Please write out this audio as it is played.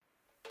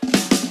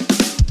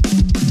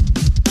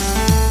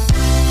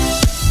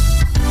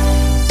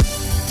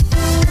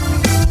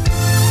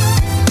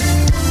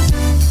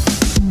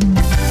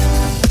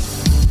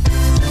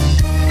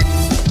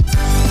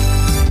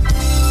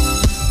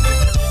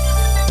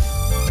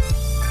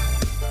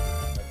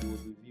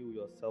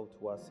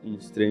us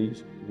in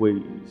strange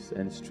ways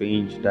and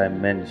strange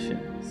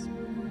dimensions.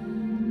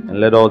 And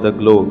let all the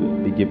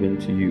glory be given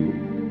to you.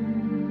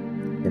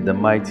 In the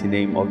mighty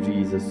name of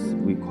Jesus,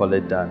 we call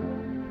it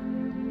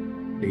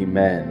done.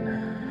 Amen.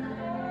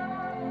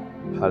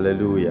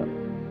 Hallelujah.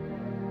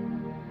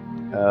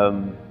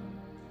 I'm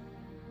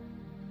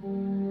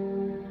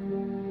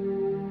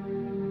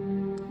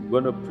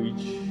going to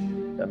preach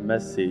a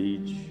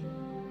message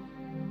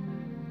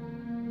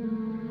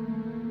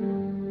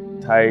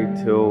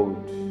titled,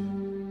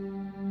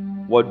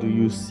 What Do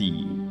You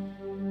See?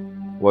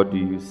 What do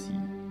you see?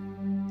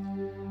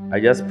 I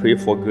just pray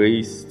for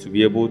grace to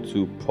be able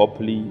to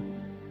properly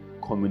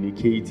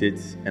communicate it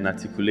and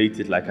articulate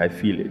it like I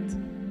feel it.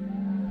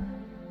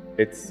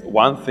 It's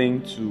one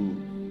thing to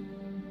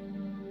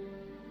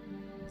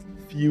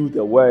feel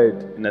the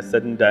word in a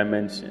certain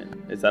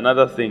dimension. It's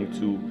another thing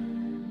to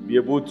be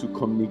able to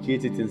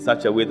communicate it in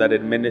such a way that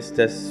it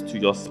ministers to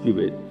your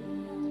spirit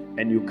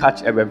and you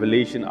catch a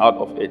revelation out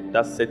of it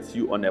that sets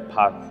you on a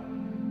path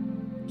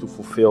to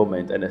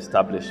fulfillment and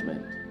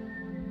establishment.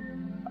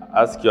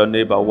 Ask your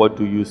neighbor, what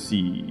do you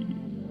see?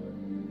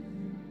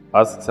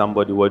 Ask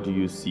somebody, what do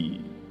you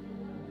see?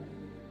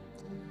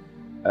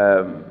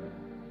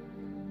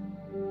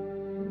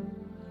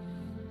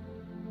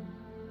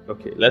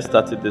 Okay, let's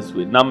start it this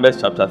way.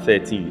 Numbers chapter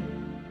 13.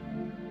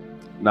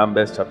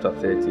 Numbers chapter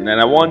 13. And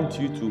I want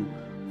you to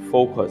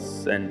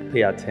focus and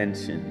pay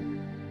attention.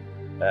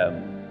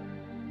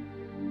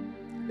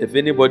 If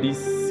anybody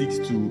seeks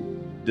to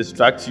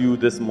distract you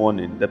this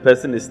morning, the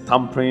person is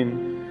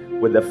tampering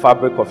with the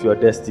fabric of your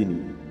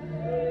destiny.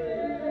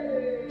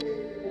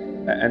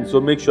 And so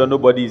make sure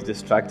nobody is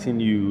distracting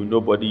you,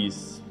 nobody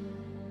is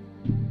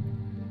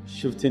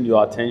shifting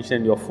your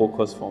attention, your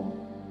focus from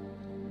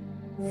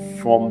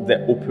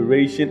the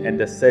operation and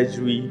the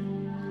surgery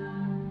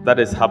that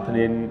is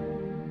happening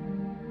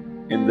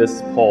in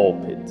this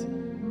pulpit.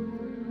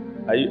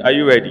 Are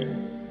you ready?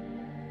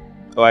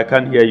 Oh, I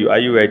can't hear you. Are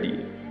you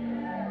ready?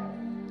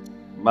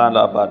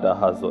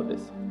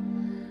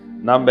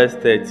 Numbers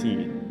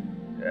 13,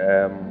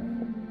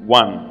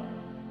 1.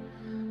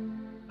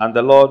 And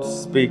the Lord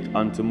spake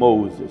unto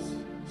Moses,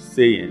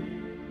 saying,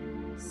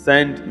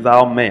 Send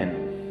thou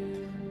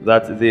men,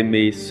 that they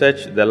may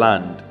search the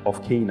land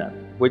of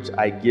Canaan, which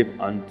I give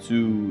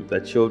unto the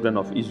children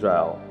of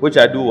Israel. Which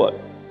I do what?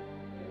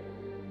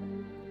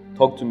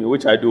 Talk to me.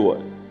 Which I do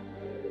what?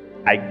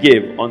 I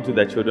give unto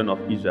the children of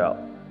Israel.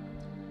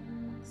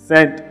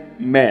 Send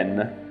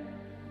men,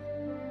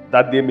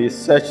 that they may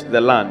search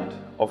the land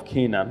of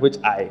Canaan, which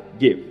I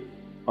give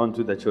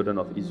unto the children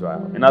of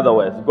Israel. In other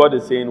words, God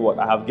is saying what?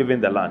 I have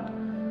given the land.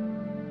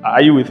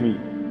 Are you with me?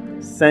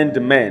 Send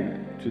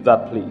men to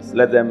that place.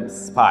 Let them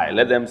spy.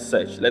 Let them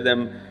search. Let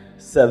them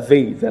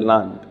survey the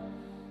land.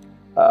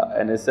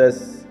 And it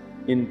says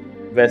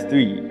in verse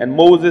 3, And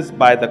Moses,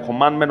 by the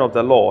commandment of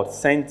the Lord,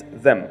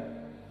 sent them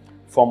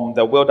from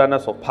the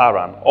wilderness of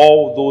Paran.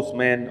 All those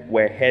men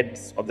were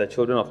heads of the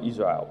children of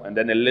Israel. And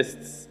then it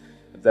lists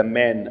the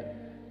men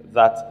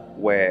that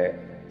were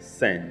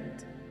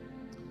sent.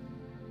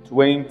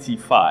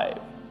 25.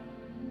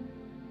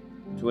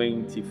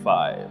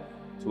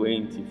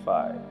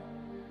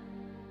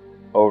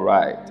 All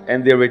right.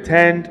 And they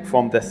returned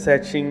from the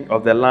searching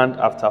of the land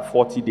after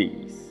 40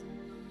 days.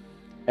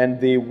 And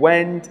they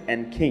went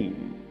and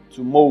came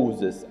to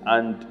Moses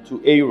and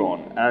to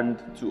Aaron and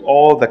to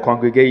all the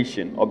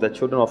congregation of the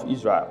children of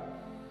Israel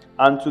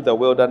unto the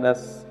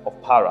wilderness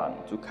of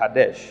Paran, to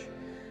Kadesh,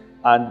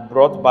 and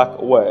brought back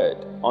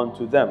word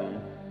unto them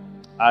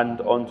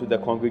and unto the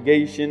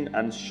congregation,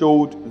 and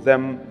showed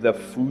them the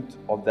fruit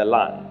of the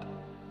land.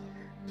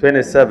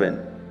 27.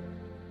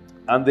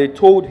 And they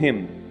told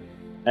him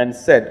and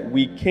said,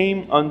 We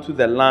came unto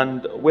the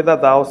land whither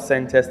thou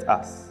sentest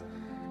us,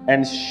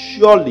 and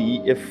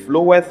surely it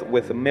floweth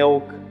with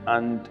milk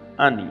and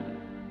honey,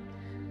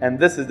 and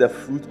this is the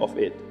fruit of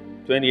it.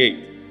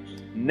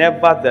 28.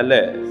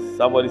 Nevertheless,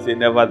 somebody say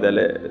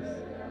nevertheless,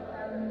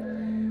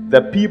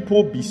 the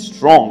people be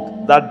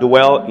strong that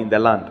dwell in the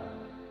land,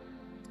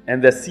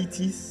 and the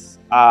cities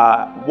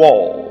are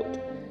walled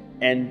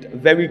and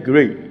very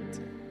great.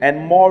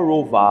 And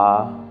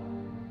moreover,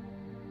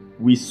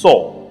 we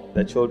saw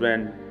the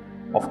children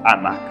of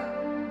Anak.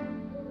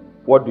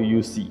 What do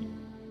you see?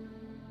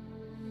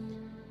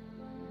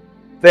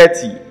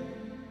 30.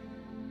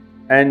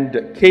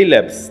 And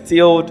Caleb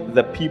stilled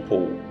the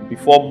people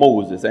before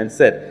Moses and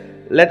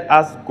said, Let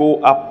us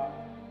go up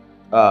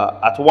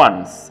at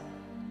once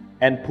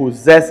and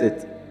possess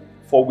it,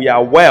 for we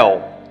are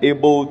well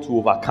able to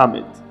overcome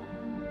it.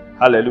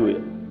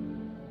 Hallelujah.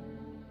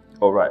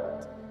 All right.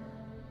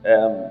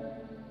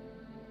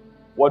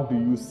 What do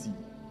you see?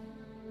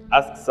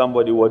 Ask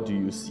somebody, what do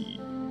you see?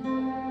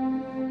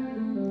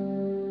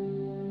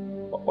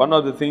 One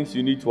of the things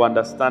you need to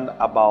understand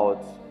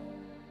about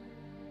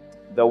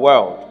the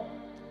world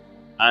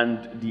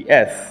and the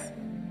earth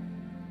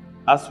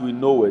as we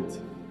know it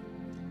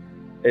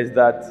is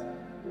that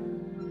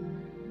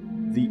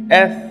the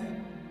earth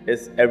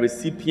is a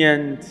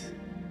recipient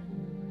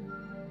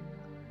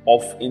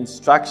of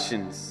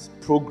instructions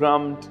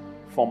pre-programmed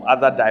from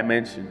other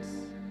dimensions.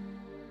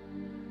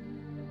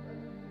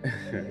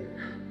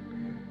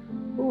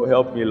 Oh,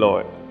 help me,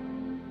 Lord.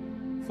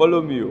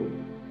 Follow me. Oh.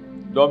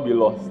 Don't be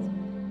lost.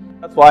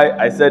 That's why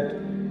I said,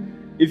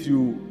 if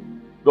you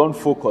don't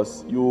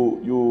focus,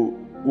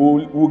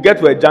 we'll get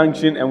to a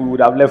junction and we would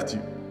have left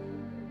you.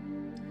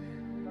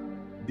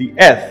 The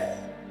earth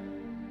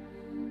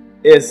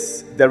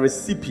is the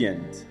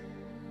recipient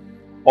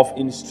of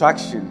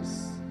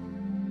instructions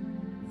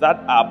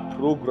that are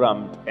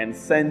programmed and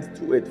sent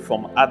to it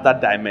from other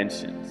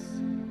dimensions.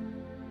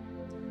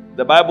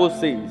 The Bible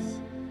says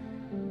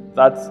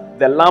that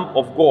the Lamb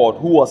of God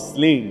who was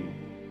slain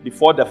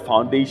before the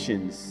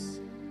foundations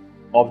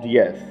of the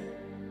earth.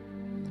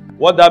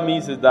 What that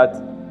means is that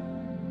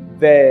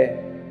the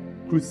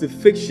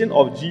crucifixion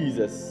of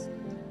Jesus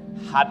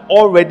had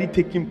already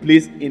taken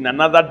place in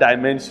another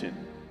dimension,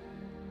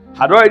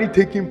 had already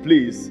taken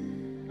place,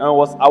 and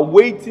was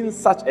awaiting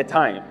such a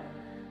time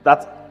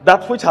that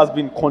that which has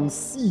been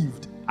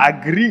conceived,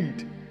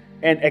 agreed,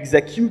 and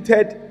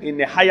executed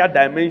in a higher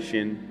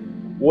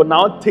dimension will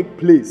now take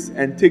place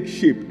and take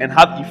shape and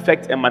have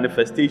effect and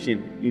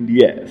manifestation in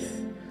the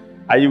earth.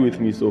 Are you with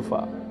me so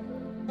far?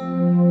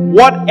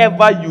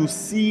 Whatever you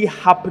see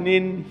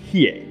happening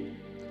here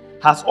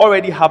has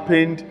already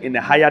happened in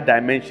a higher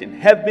dimension.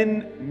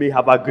 Heaven may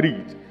have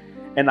agreed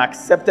and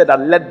accepted that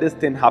let this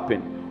thing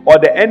happen. Or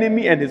the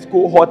enemy and his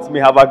cohorts may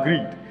have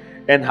agreed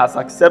and has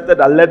accepted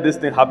that let this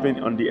thing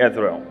happen on the earth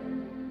realm.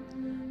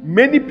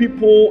 Many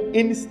people,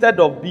 instead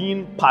of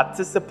being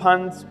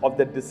participants of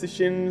the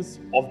decisions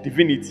of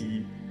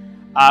divinity,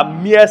 are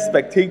mere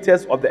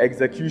spectators of the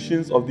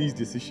executions of these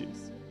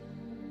decisions.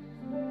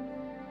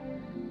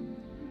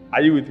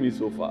 Are you with me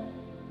so far?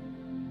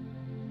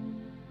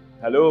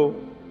 Hello?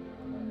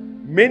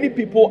 Many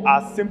people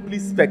are simply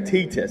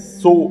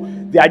spectators. So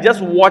they are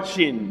just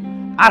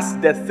watching as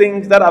the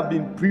things that have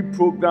been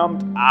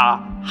pre-programmed are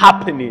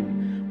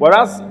happening.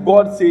 Whereas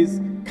God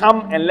says,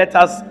 come and let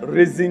us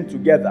reason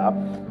together,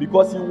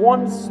 because He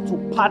wants to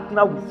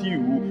partner with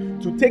you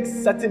to take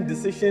certain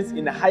decisions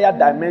in a higher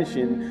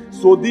dimension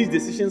so these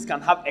decisions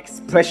can have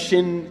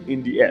expression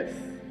in the earth.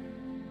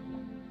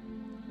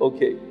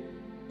 Okay.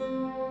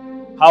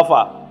 How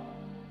far?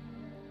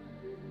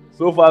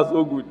 So far,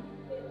 so good.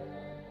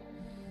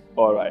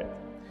 All right.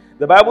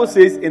 The Bible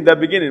says in the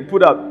beginning,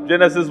 put up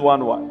Genesis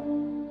 1:1.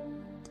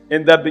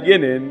 In the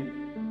beginning,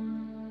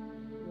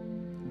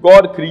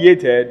 God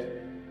created.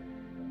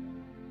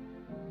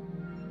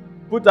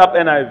 Put up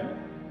NIV.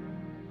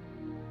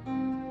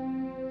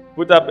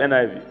 Put up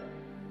NIV.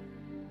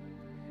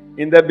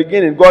 In the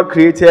beginning, God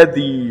created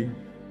the.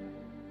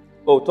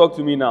 Oh, talk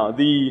to me now.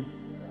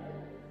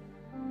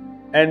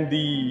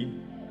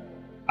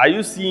 Are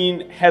you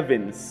seeing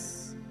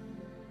heavens?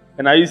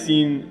 And are you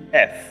seeing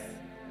earth?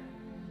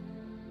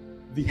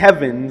 The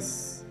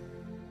heavens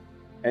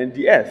and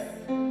the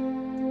earth.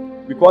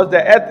 Because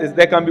the earth is,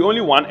 there can be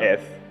only one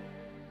earth,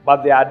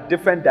 but there are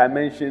different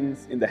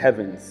dimensions in the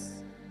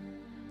heavens.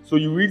 So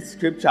you read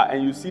scripture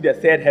and you see the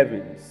third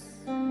heavens,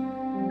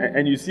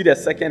 and you see the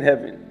second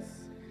heavens.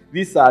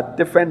 These are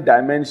different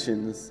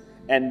dimensions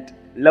and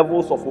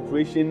levels of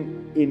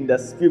operation in the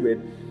spirit,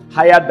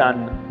 higher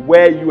than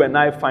where you and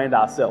I find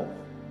ourselves.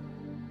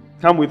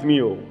 Come with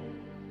me, oh.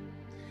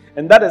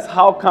 And that is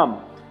how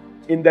come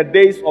in the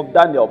days of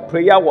Daniel,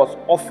 prayer was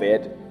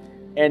offered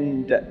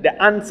and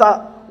the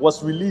answer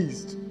was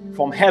released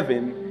from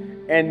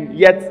heaven, and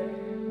yet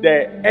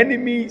the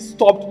enemy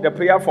stopped the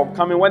prayer from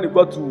coming when it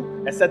got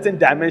to a certain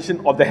dimension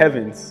of the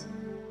heavens.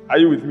 Are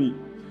you with me?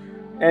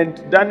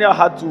 And Daniel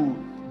had to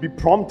be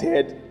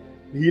prompted.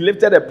 He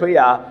lifted a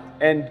prayer,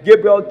 and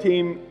Gabriel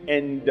came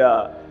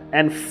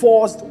and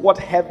forced what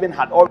heaven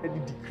had already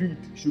decreed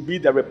should be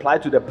the reply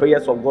to the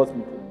prayers of God's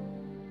people.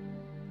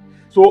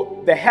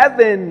 So the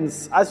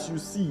heavens, as you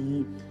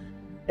see,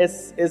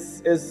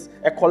 is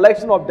a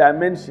collection of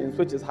dimensions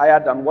which is higher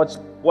than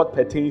what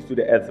pertains to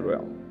the earth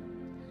realm.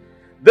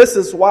 This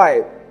is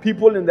why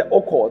people in the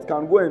occult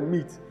can go and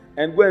meet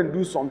and go and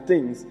do some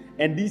things,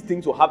 and these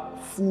things will have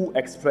full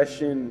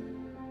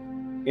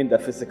expression in the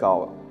physical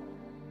world.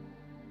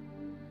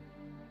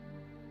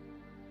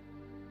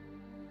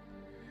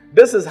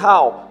 This is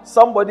how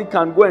somebody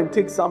can go and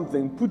take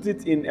something, put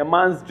it in a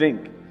man's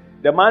drink.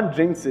 The man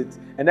drinks it,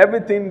 and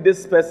everything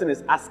this person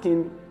is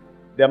asking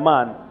the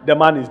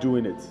man is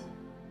doing it.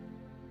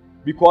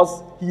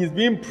 Because he is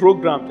being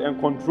programmed and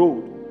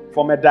controlled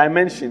from a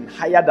dimension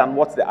higher than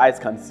what the eyes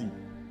can see.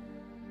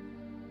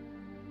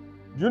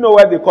 Do you know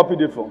where they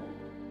copied it from?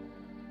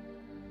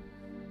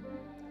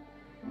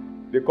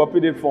 They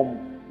copied it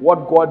from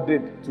what God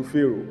did to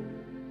Pharaoh.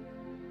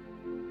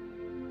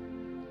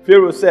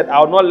 Pharaoh said, I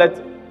will not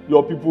let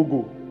your people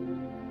go.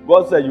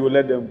 God said, you will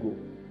let them go.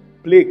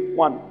 Plague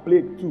 1,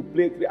 plague 2,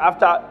 plague 3.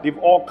 After they've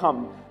all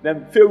come,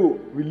 then Pharaoh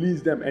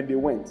released them and they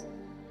went.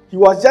 He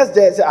was just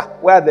there and said,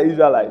 where are the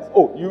Israelites?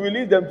 Oh, you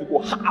released them to go.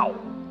 How?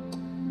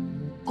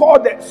 Call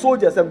the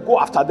soldiers and go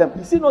after them.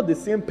 You see, not the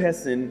same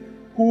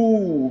person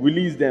who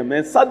released them,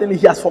 and suddenly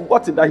he has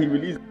forgotten that he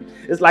released them.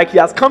 It's like he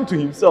has come to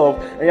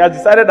himself and he has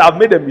decided, I've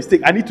made a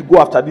mistake. I need to go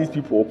after these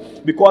people,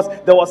 because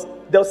there was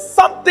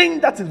something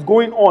that is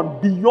going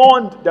on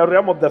beyond the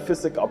realm of the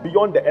physical,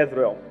 beyond the earth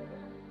realm.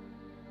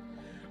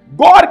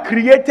 God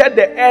created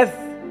the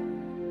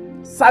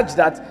earth such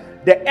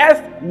that the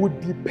earth would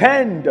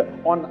depend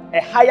on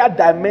a higher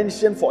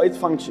dimension for its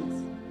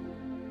functions.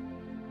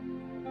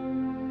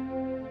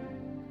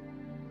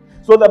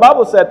 So the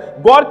Bible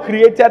said God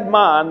created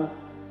man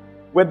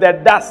with the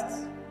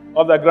dust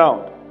of the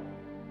ground.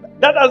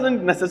 That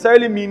doesn't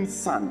necessarily mean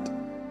sand.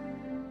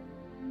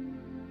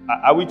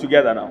 Are we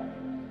together now?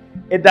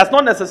 It does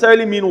not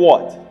necessarily mean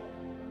what?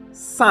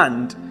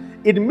 Sand.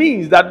 It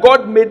means that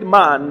God made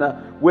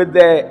man with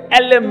the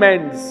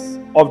elements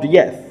of the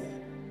earth,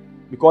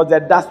 because the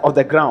dust of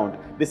the ground,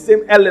 the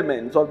same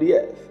elements of the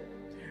earth.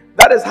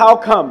 That is how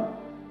come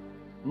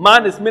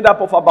man is made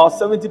up of about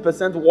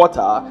 70%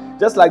 water,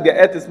 just like the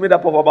earth is made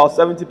up of about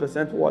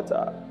 70%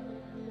 water.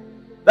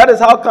 That is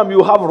how come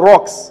you have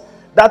rocks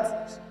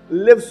that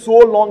live so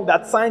long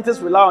that scientists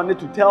rely on it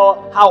to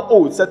tell how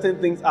old certain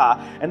things are.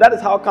 And that is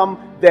how come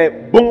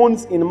the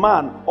bones in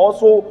man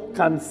also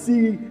can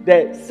see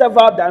the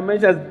several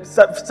dimensions,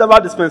 several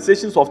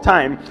dispensations of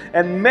time.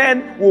 And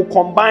men will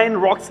combine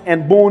rocks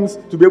and bones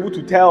to be able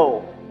to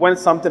tell when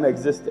something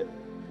existed.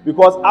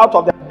 Because out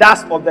of the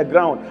dust of the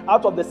ground,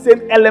 out of the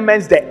same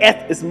elements the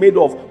earth is made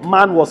of,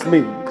 man was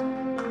made.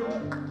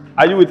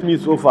 Are you with me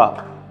so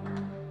far?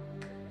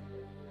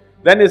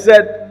 Then he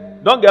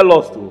said, don't get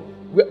lost too.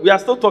 We are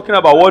still talking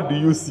about what do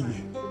you see.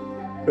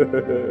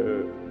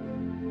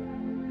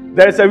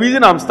 There is a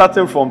reason I'm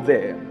starting from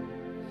there,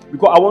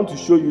 because I want to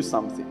show you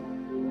something.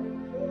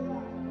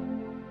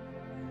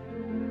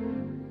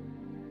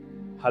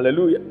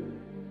 Hallelujah.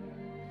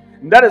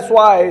 And that is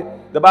why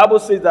the Bible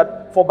says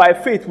that, for by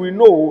faith we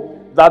know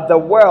that the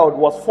world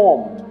was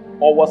formed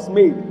or was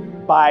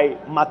made by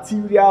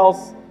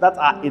materials that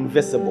are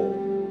invisible.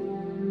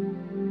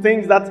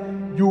 Things that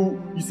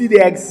you see,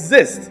 they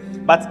exist,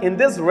 but in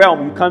this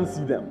realm you can't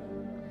see them.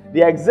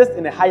 They exist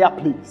in a higher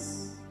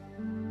place.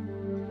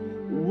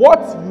 What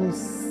you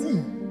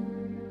see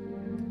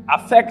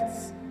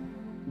affects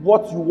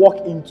what you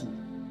walk into,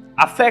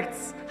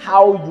 affects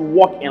how you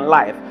walk in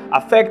life,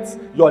 affects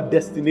your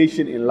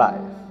destination in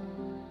life.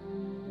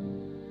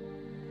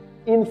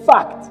 In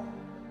fact,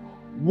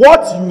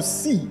 what you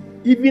see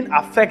even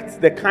affects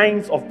the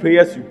kinds of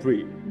prayers you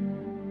pray.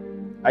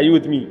 Are you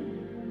with me?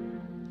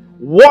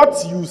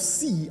 What you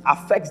see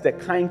affects the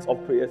kinds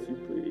of prayers you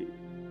pray.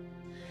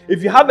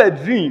 If you have a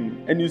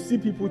dream and you see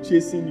people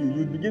chasing you,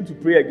 you begin to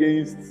pray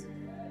against.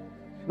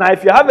 Now,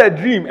 if you have a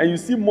dream and you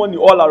see money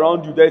all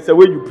around you, there is a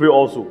way you pray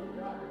also.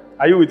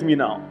 Are you with me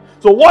now?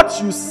 So what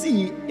you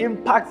see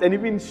impacts and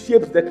even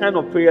shapes the kind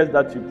of prayers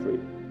that you pray.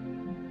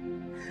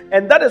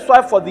 And that is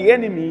why for the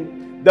enemy,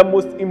 the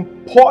most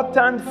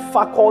important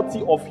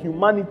faculty of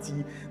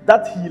humanity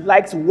that he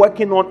likes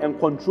working on and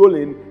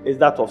controlling is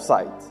that of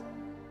sight.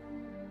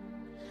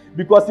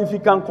 Because if he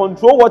can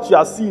control what you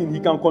are seeing, he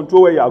can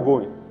control where you are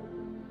going.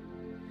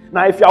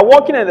 Now, if you are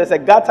walking and there's a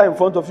gutter in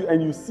front of you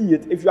and you see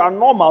it, if you are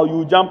normal, you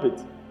will jump it.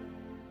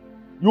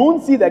 You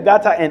won't see the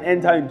gutter and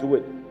enter into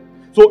it.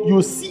 So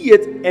you see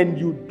it and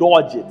you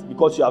dodge it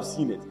because you have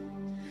seen it.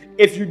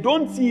 If you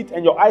don't see it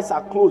and your eyes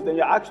are closed and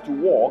you're asked to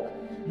walk,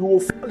 you will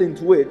fall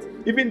into it,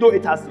 even though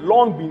it has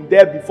long been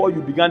there before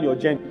you began your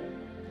journey.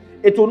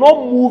 It will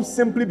not move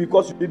simply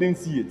because you didn't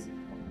see it.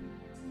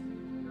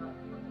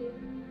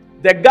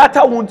 The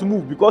gutter won't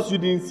move because you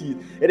didn't see it.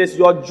 It is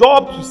your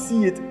job to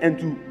see it and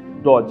to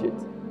dodge it.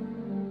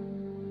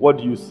 What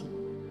do you see?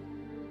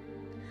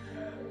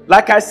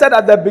 Like I said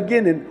at the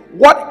beginning,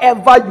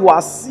 whatever you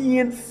are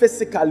seeing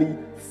physically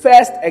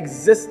first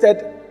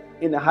existed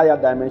in a higher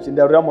dimension,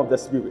 the realm of the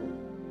spirit.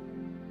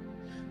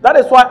 That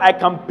is why I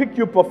can pick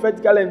you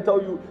prophetically and tell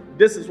you,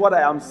 this is what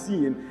I am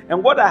seeing.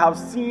 And what I have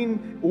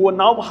seen will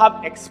now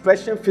have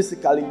expression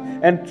physically.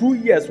 And 2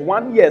 years,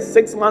 1 year,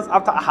 6 months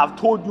after I have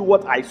told you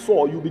what I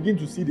saw, you begin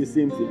to see the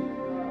same thing.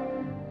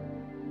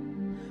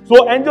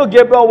 So Angel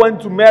Gabriel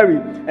went to Mary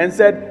and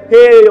said,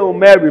 "Hail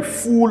Mary,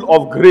 full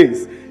of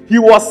grace." He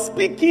was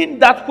speaking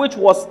that which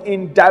was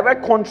in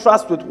direct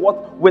contrast with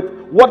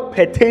what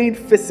pertained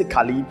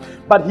physically,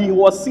 but he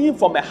was seeing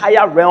from a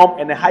higher realm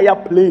and a higher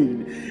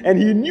plane. And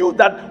he knew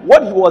that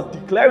what he was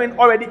declaring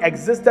already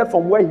existed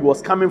from where he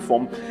was coming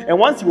from. And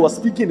once he was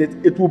speaking it,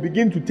 it will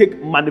begin to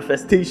take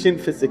manifestation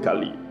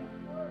physically.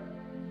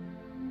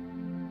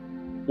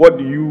 What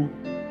do you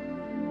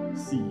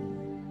see?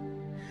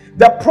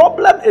 The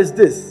problem is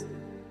this,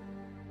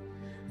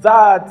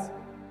 that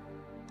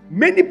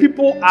many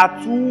people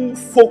are too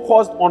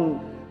focused on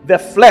the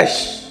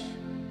flesh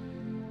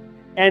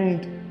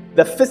and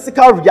the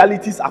physical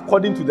realities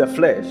according to the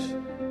flesh.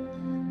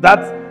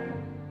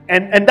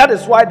 And that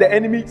is why the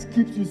enemy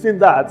keeps using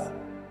that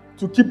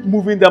to keep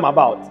moving them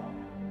about.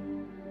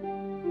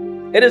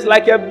 It is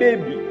like a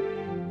baby.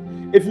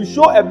 If you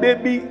show a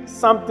baby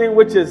something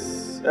which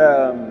is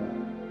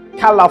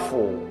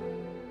colorful,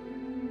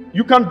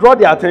 you can draw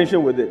their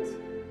attention with it.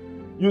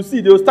 you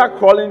see they'll start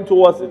crawling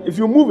towards it. If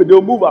you move it,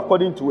 they'll move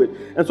according to it.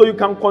 And so you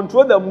can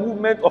control the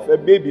movement of a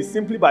baby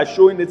simply by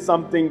showing it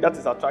something that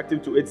is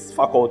attractive to its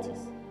faculties.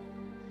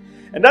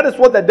 And that is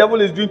what the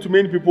devil is doing to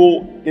many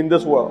people in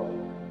this world.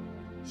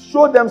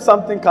 Show them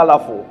something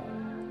colorful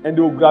and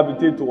they will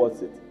gravitate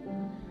towards it.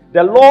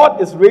 The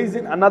Lord is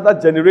raising another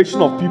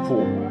generation of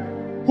people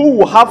who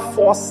will have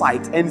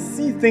foresight and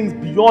see things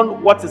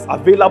beyond what is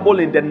available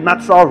in the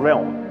natural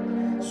realm,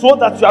 so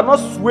that you are not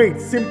swayed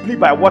simply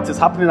by what is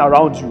happening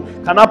around you.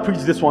 Can I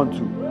preach this one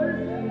too?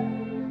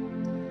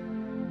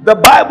 The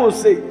Bible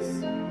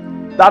says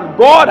that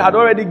God had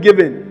already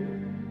given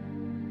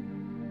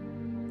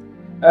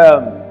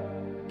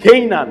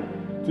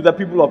Canaan to the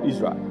people of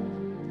Israel.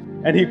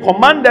 And he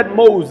commanded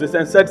Moses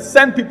and said,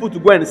 send people to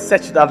go and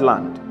search that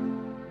land.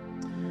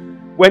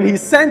 When he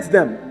sent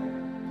them,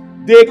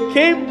 they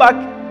came back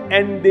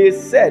and they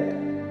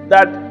said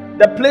that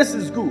the place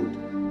is good.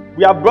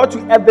 We have brought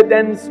you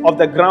evidence of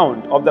the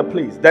ground of the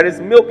place. There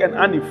is milk and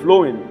honey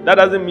flowing. That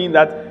doesn't mean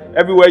that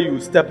everywhere you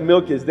step,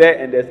 milk is there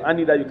and there's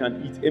honey that you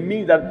can eat. It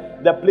means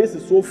that the place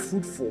is so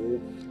fruitful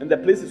and the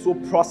place is so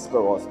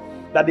prosperous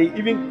that they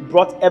even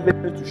brought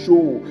evidence to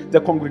show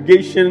the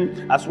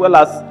congregation as well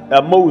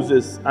as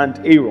Moses and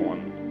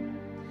Aaron.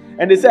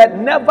 And they said,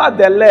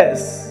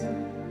 nevertheless,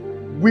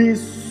 we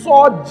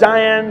saw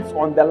giants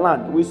on the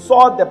land. We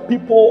saw the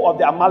people of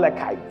the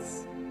Amalekites.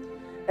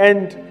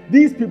 And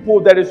these people,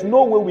 there is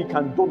no way we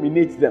can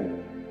dominate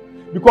them.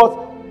 Because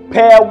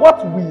per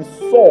what we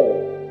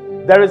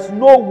saw, there is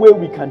no way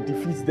we can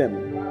defeat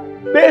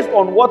them. Based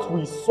on what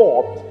we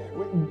saw,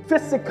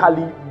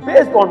 physically,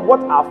 based on what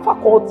our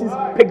faculties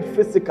picked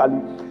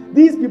physically,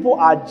 these people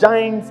are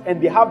giants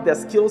and they have the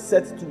skill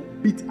sets to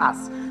beat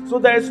us. So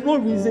there is no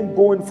reason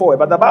going forward.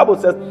 But the Bible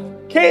says,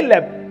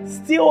 Caleb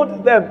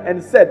stilled them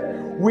and said,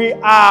 we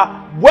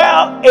are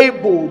well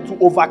able to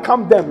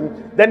overcome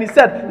them. Then he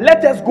said,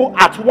 let us go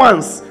at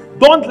once.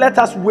 Don't let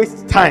us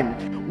waste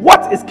time.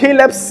 What is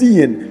Caleb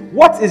seeing?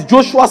 What is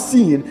Joshua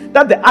seeing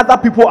that the other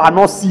people are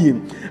not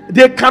seeing?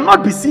 They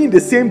cannot be seeing the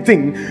same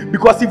thing,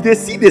 because if they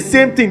see the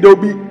same thing, they'll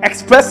be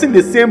expressing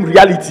the same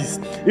realities.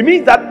 It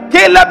means that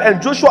Caleb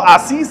and Joshua are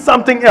seeing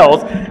something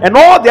else, and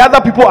all the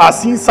other people are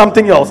seeing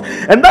something else.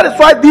 And that is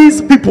why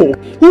these people,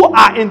 who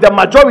are in the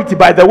majority,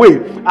 by the way,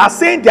 are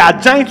saying there are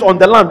giants on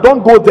the land,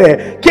 don't go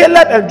there.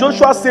 Caleb and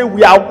Joshua say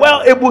we are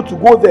well able to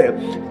go there.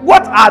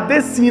 What are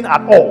they seeing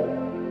at all?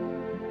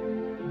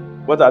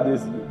 What are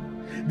they seeing?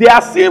 They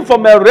are seeing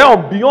from a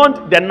realm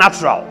beyond the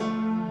natural.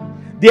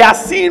 They are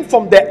seeing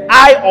from the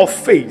eye of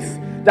faith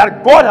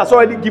that God has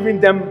already given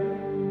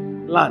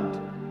them land.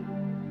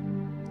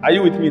 Are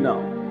you with me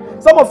now?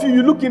 Some of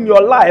you look in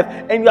your life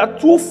and you are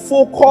too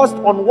focused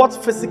on what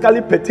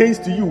physically pertains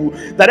to you,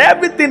 that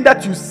everything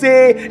that you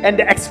say and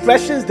the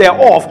expressions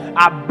thereof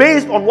are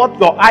based on what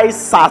your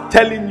eyes are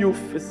telling you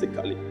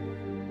physically.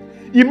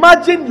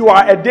 Imagine you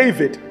are a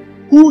David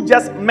who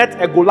just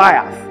met a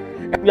Goliath.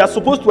 And you are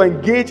supposed to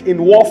engage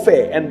in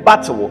warfare and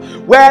battle,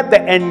 where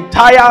the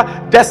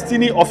entire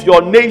destiny of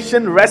your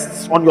nation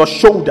rests on your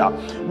shoulder,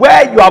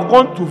 where you have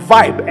gone to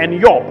vibe and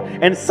yob,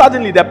 and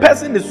suddenly the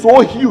person is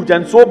so huge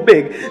and so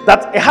big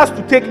that it has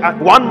to take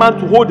one man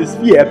to hold his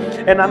spear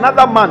and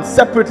another man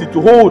separately to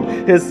hold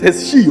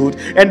his shield.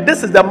 And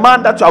this is the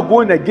man that you are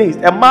going against,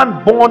 a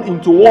man born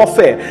into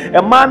warfare,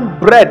 a man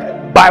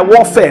bred by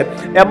warfare,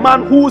 a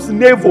man whose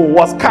navel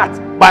was cut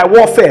by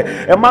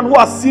warfare, a man who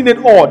has seen it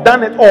all,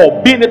 done it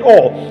all, been it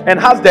all, and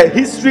has the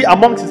history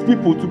amongst his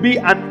people to be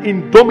an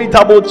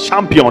indomitable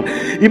champion.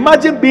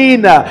 Imagine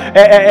being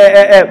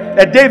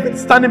a David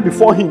standing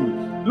before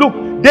him.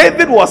 Look,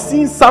 David was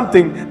seeing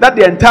something that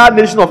the entire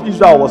nation of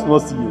Israel was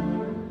not seeing.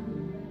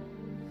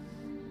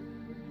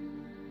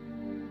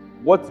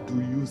 What do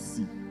you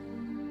see?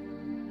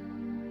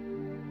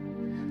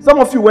 Some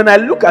of you, when I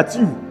look at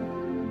you,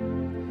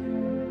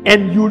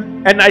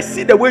 and I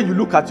see the way you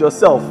look at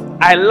yourself,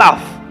 I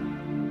laugh,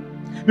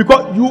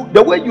 because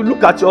the way you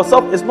look at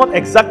yourself is not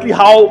exactly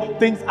how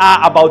things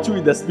are about you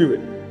in the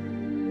spirit.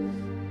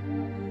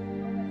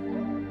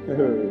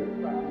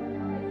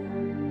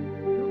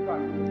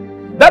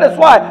 That is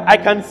why I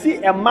can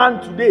see a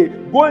man today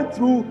going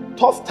through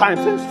tough times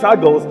and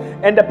struggles,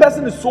 and the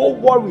person is so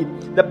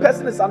worried, the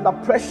person is under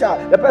pressure,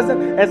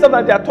 and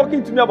sometimes they are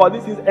talking to me about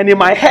these things, and in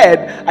my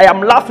head I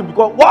am laughing,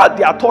 because while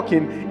they are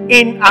talking,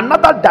 in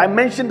another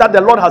dimension that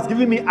the Lord has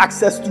given me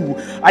access to,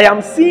 I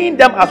am seeing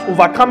them as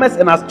overcomers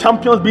and as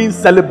champions being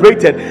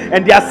celebrated,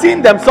 and they are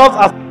seeing themselves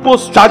as people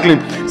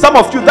struggling. Some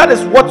of you, that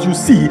is what you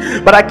see,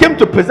 but I came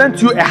to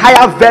present you a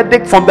higher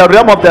verdict from the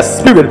realm of the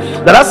spirit,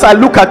 that as I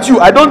look at you,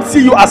 I don't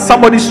see you as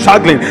somebody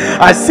struggling.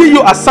 I see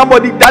you as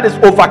somebody that is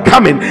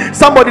overcoming,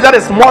 somebody that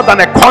is more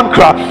than a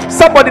conqueror,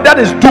 somebody that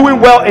is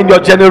doing well in your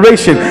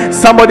generation.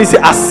 Somebody say,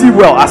 I see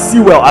well, I see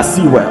well, I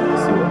see well.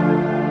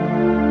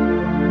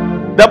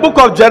 The book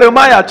of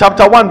Jeremiah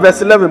chapter 1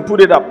 verse 11,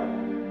 put it up.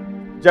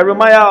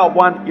 Jeremiah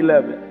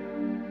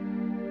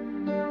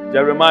 1:11.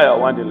 Jeremiah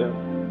 1:11.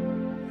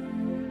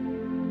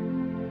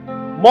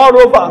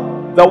 Moreover,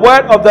 the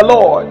word of the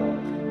Lord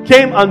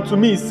came unto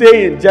me,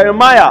 saying,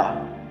 Jeremiah,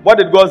 What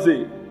did God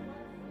say?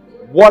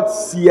 What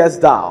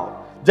seest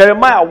thou?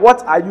 Jeremiah,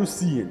 what are you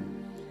seeing?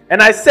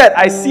 And I said,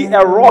 I see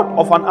a rod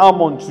of an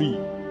almond tree.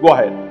 Go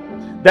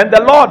ahead. Then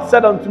the Lord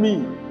said unto me,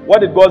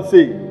 what did God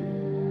say?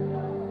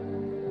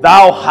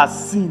 Thou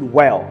hast seen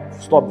well.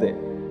 Stop there.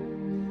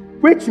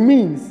 Which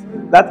means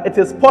that it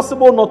is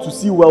possible not to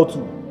see well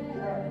too.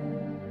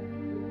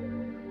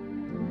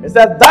 It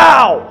said,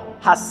 thou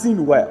hast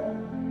seen well.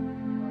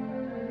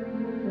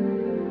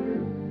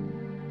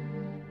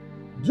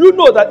 Do you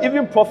know that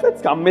even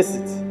prophets can miss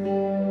it?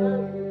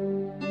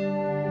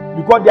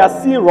 Because they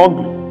are seeing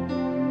wrongly.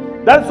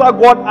 That's why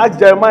God asked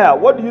Jeremiah,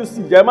 what do you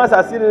see? Jeremiah said,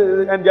 I see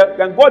it,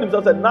 and God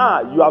himself said,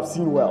 nah, you have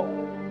seen well.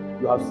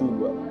 You have seen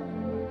well.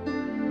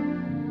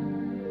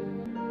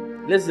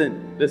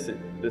 Listen.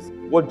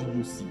 What do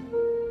you see?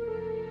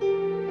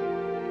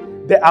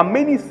 There are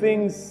many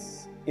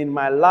things in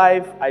my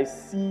life I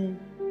see.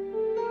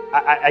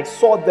 I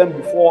saw them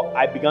before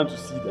I began to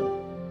see them.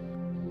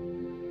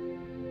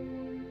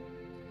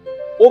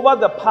 Over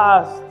the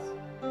past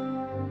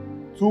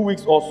 2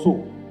 weeks or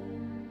so,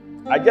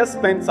 I just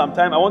spent some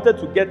time. I wanted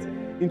to get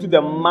into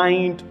the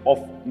mind of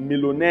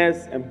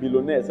millionaires and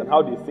billionaires and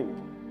how they think.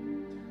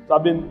 So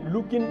I've been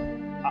looking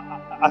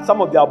at some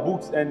of their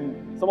books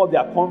and some of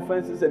their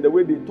conferences and the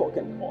way they talk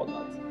and all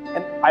that.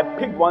 And I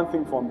picked one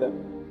thing from them.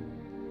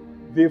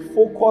 They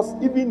focus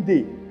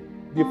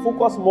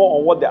more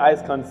on what the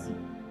eyes can see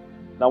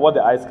than what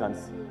the eyes can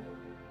see.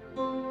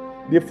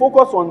 They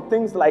focus on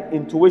things like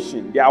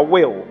intuition, their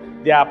will,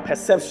 their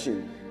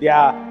perception,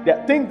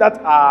 their things that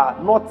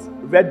are not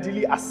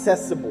readily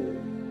accessible,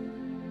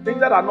 things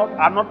that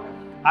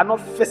are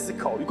not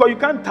physical, because you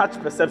can't touch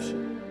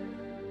perception.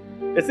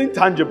 It's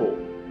intangible,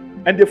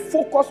 and they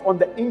focus on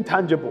the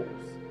intangibles,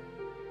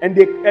 and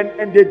they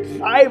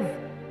drive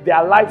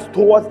their lives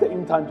towards the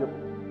intangible.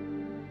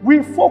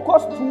 We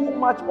focus too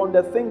much on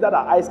the things that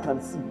our eyes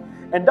can see,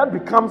 and that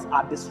becomes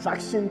our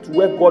distraction to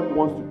where God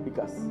wants to take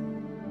us.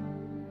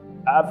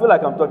 I feel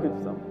like I'm talking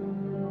to someone.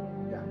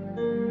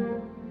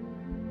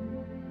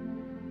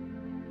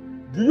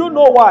 Do you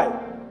know why?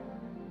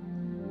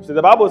 So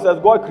the Bible says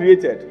God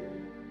created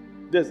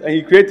this and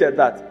he created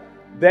that.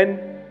 Then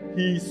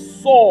he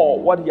saw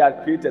what he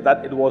had created,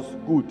 that it was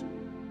good.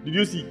 Did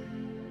you see?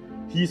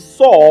 He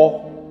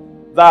saw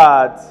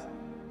that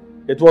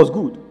it was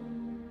good.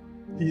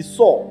 He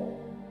saw.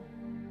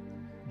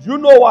 Do you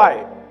know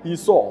why he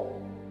saw?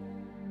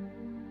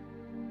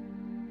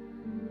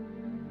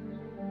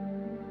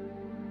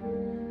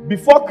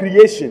 Before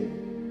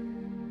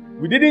creation,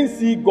 we didn't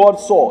see God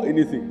saw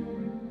anything.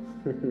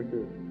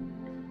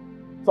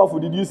 So,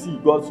 did you see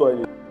God saw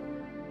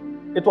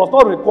anything? It was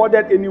not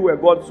recorded anywhere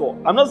God saw.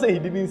 I'm not saying he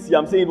didn't see,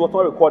 I'm saying it was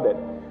not recorded.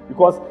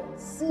 Because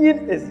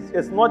seeing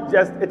is not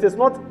just, it is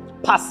not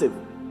passive,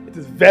 it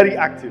is very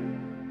active.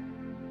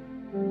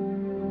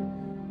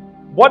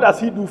 What does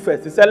he do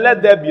first? He said,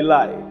 let there be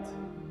light.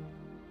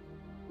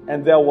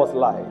 And there was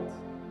light.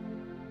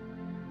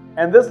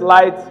 And this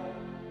light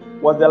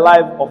was the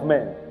life of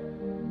man.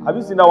 Have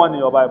you seen that one in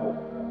your Bible?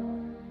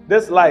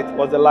 This light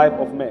was the life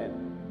of man.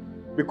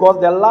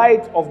 Because the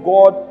light of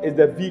God is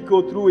the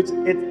vehicle through which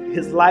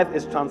his life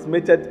is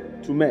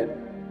transmitted to men.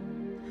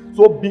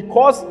 So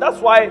because, that's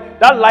why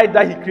that light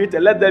that he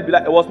created, let there be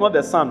light, it was not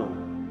the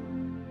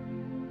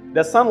sun.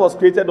 The sun was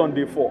created on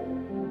day 4.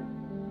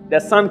 The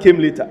sun came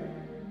later.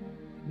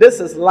 This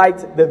is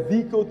light, the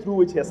vehicle through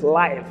which his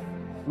life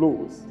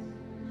flows.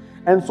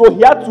 And so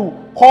he had to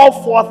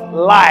call forth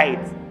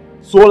light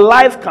so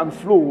life can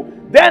flow.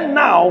 Then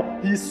now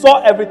he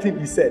saw everything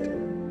he said.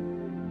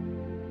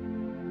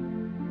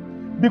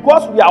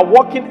 Because we are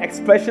walking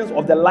expressions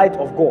of the light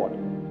of God,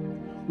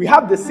 we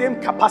have the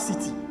same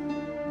capacity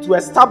to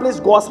establish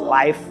God's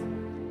life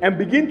and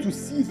begin to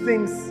see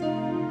things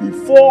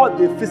before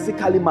they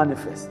physically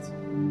manifest.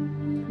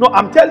 No,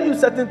 I'm telling you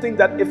certain things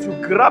that if you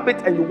grab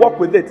it and you walk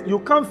with it, you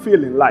can't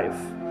fail in life.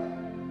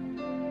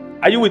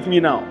 Are you with me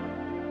now?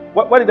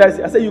 What did I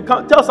say? I said you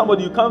can't tell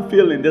somebody you can't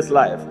fail in this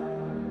life.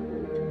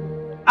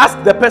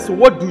 Ask the person,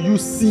 what do you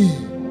see?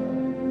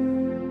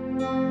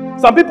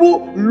 Some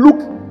people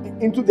look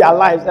into their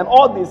lives and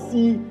all they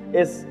see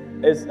is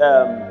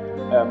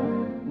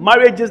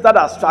marriages that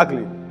are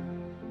struggling.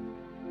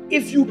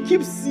 If you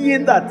keep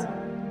seeing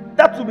that,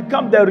 that will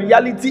become the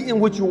reality in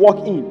which you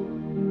walk in.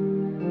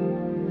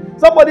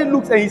 Somebody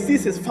looks and he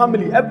sees his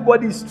family,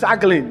 everybody is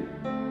struggling.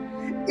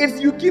 If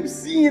you keep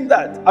seeing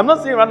that, I'm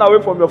not saying run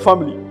away from your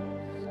family,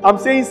 I'm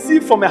saying see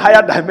from a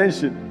higher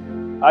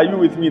dimension. Are you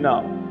with me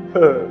now?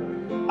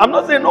 I'm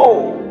not saying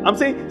no, I'm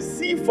saying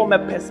see from a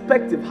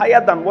perspective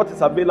higher than what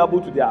is available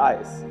to their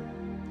eyes.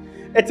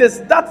 It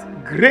is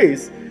that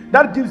grace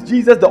that gives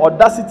Jesus the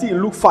audacity in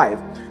Luke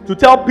 5 to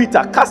tell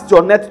Peter, cast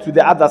your net to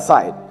the other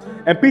side.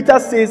 And Peter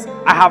says,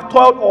 I have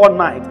toiled all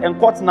night and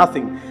caught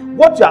nothing.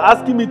 What you are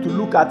asking me to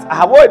look at, I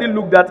have already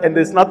looked at and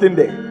there's nothing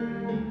there.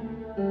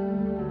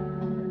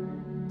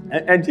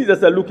 And Jesus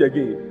said, look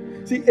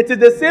again. See, it is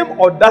the same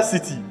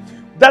audacity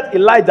that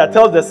Elijah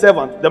tells the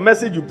servant, the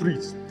message you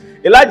preach.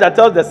 Elijah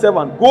tells the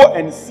servant, go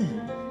and see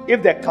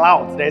if the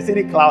clouds, there is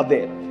any cloud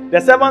there, The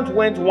servant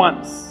went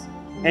once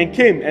and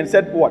came and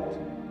said, what?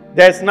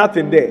 There's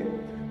nothing there.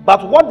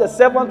 But what the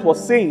servant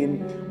was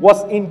saying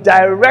was in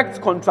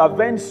direct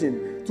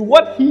contravention to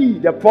what he,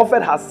 the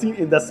prophet, has seen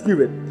in the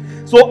spirit.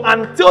 So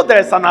until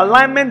there's an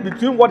alignment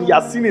between what he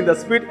has seen in the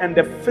spirit and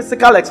the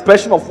physical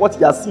expression of what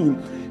he has seen,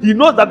 he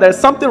knows that there's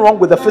something wrong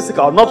with the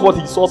physical, not what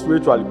he saw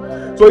spiritually.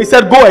 So he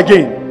said, go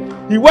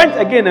again. He went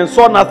again and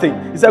saw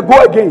nothing. He said,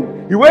 go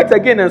again. He went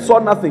again and saw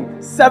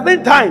nothing.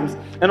 7 times.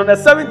 And on the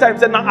 7th time, he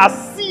said, now I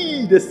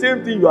see the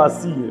same thing you are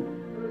seeing.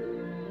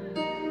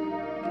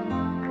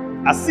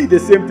 I see the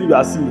same thing you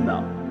are seeing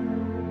now.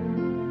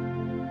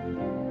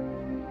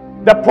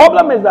 The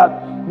problem is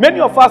that many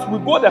of us, we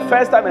go the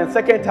first time and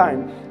second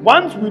time.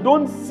 Once we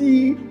don't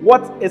see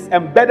what is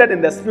embedded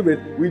in the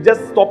spirit, we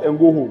just stop and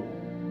go home.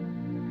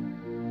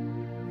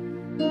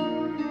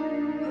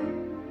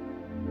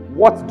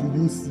 What do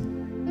you see?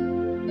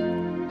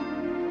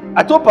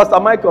 I told Pastor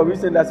Michael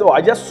recently, I said,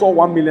 I just saw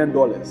 $1 million.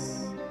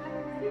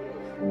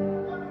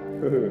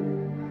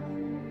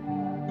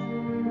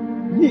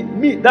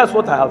 me, that's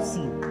what I have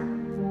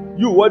seen.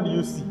 You, what do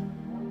you see?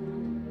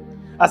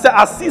 I said,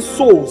 I see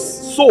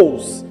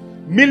souls,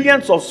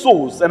 millions of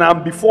souls, and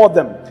I'm before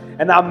them,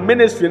 and I'm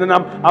ministering, and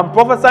I'm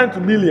prophesying to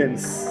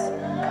millions.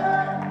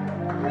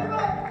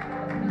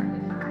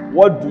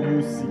 What do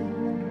you see?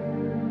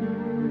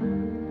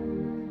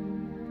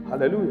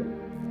 Hallelujah.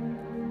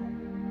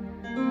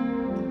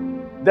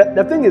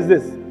 The thing is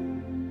this: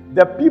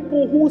 the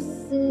people who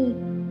see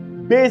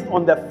based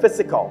on the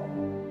physical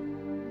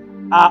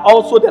are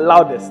also the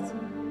loudest.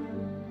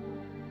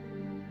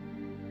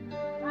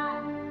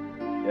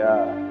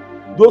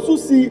 Yeah. Those who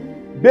see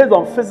based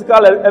on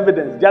physical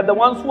evidence, they are the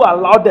ones who are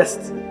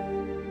loudest.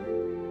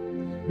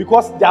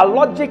 Because their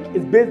logic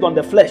is based on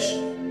the flesh.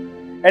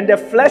 And the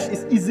flesh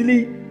is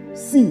easily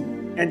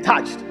seen and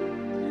touched.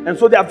 And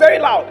so they are very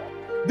loud.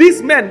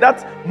 These men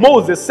that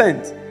Moses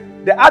sent,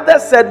 the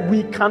others said,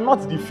 we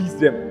cannot defeat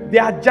them. They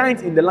are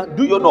giants in the land.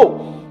 Do you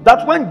know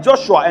that when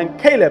Joshua and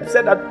Caleb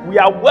said that we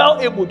are well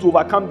able to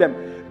overcome them,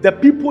 the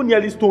people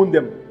nearly stoned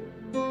them?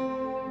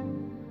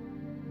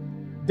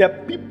 The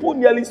people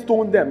nearly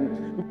stoned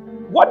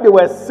them. What they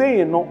were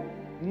saying,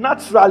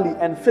 naturally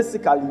and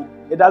physically,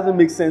 it doesn't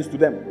make sense to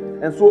them.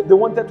 And so they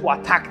wanted to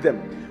attack them.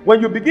 When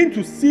you begin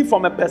to see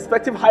from a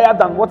perspective higher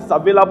than what is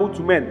available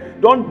to men,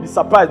 don't be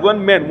surprised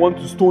when men want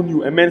to stone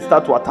you and men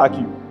start to attack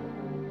you.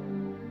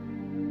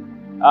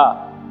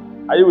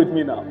 Are you with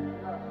me now?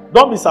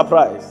 Don't be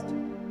surprised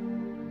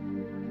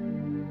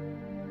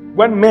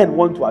when men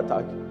want to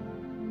attack you.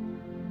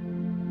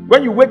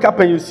 When you wake up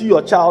and you see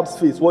your child's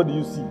face, what do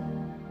you see?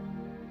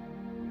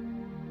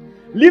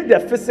 Leave the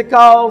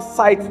physical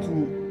sight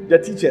to the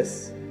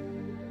teachers,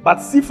 but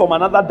see from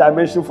another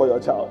dimension for your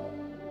child.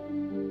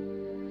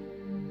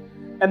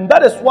 And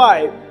that is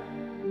why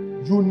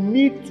you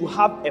need to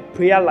have a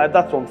prayer life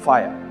that's on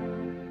fire.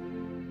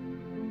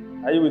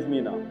 Are you with me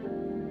now?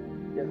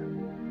 Yeah.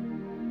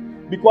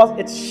 Because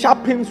it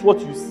sharpens what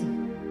you see.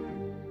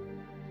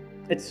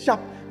 It's sharp.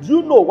 Do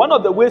you know one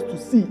of the ways to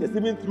see is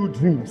even through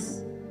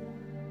dreams?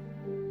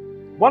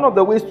 One of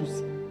the ways to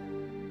see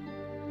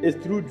is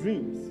through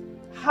dreams.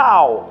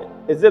 How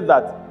is it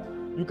that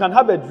you can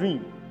have a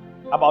dream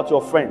about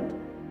your friend,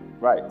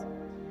 right?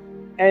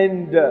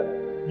 And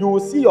you will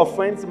see your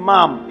friend's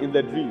mom in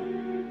the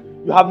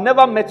dream. You have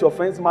never met your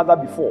friend's mother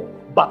before,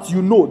 but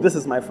you know this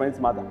is my friend's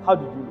mother. How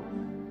did you know?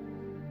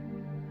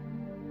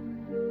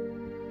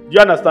 Do you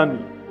understand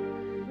me?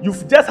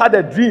 You've just had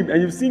a dream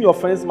and you've seen your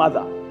friend's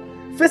mother.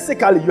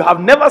 Physically, you have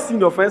never seen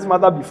your friend's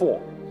mother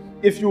before.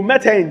 If you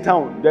met her in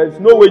town, there's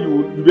no way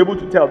you'll be able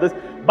to tell this.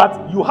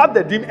 But you have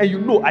the dream and you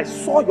know, I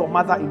saw your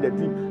mother in the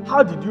dream.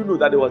 How did you know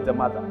that it was the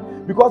mother?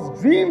 Because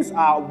dreams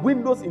are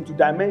windows into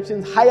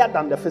dimensions higher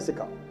than the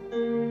physical.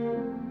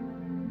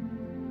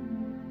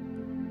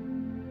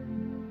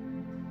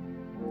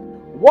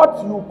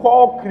 What you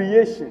call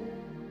creation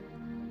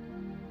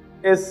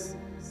is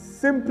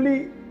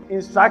simply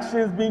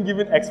instructions being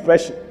given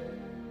expression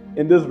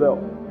in this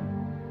realm.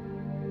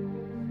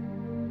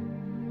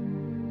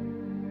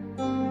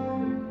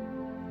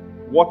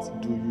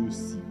 What do you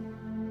see?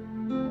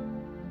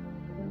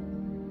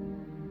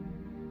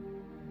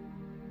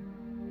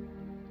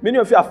 Many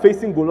of you are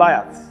facing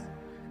Goliath,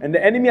 and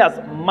the enemy has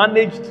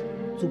managed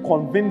to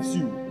convince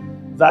you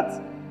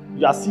that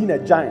you are seeing a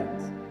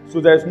giant, so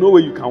there is no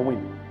way you can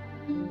win.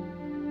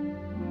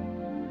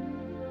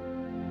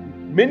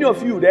 Many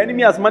of you, the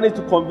enemy has managed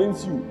to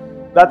convince you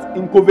that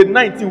in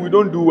COVID-19 we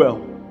don't do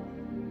well.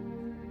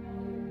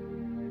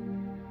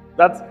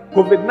 That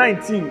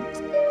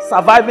COVID-19,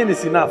 surviving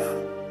is enough.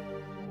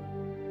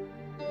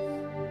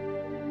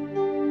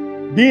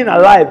 Being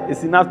alive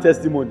is enough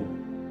testimony.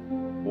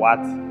 What?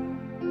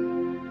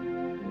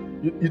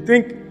 You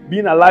think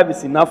being alive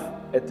is enough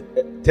a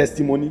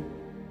testimony?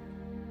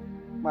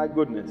 My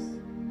goodness.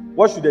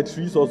 What should the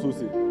trees also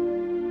say?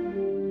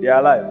 They are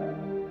alive.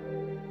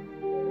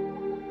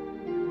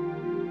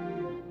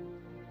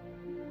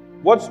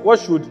 What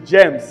should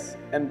germs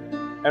and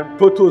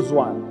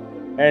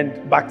protozoan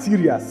and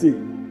bacteria say?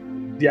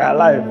 They are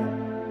alive.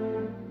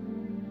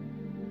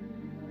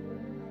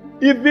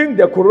 Even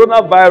the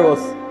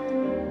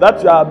coronavirus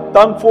that you are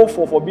thankful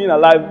for being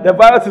alive, the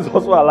virus is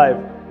also alive.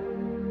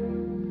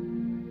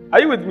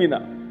 Are you with me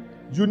now?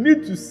 You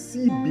need to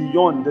see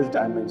beyond this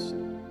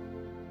dimension.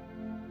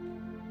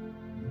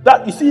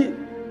 That, you see,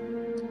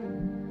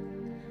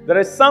 there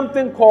is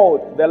something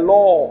called the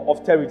law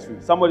of territory.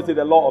 Somebody say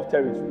the law of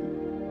territory.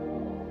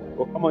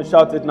 Oh, come on,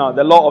 shout it now.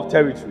 The law of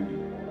territory.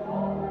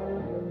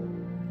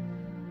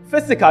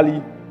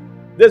 Physically,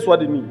 this is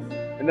what it means.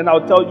 And then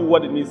I'll tell you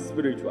what it means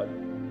spiritually.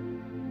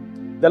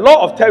 The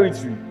law of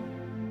territory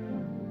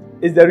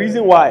is the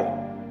reason why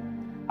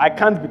I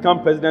can't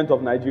become president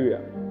of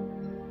Nigeria.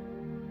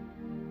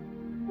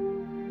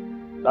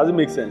 Does it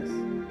make sense?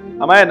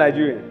 Am I a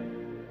Nigerian?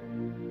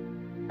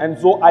 And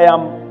so I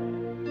am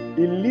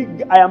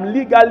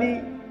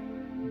legally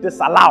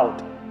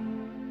disallowed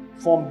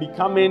from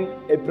becoming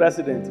a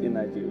president in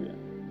Nigeria.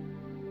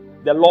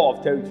 The law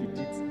of territory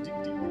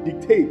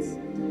dictates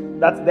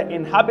that the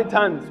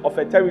inhabitants of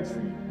a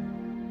territory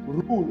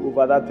rule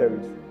over that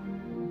territory.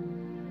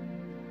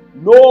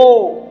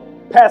 No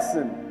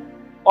person,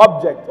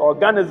 object,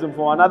 organism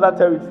from another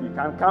territory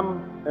can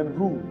come and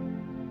rule,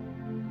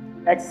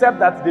 except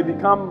that they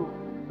become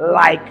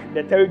like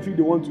the territory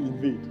they want to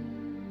invade.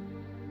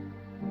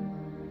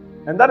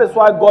 And that is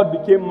why God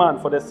became man,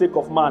 for the sake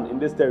of man in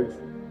this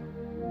territory.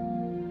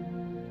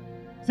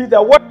 See,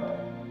 the word,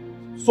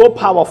 so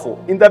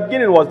powerful. In the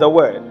beginning was the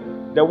word.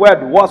 The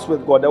word was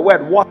with God. The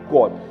word was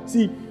God.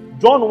 See,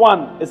 John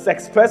 1 is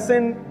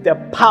expressing the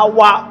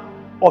power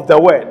of the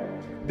word,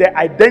 the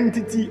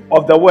identity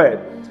of the word,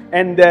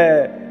 and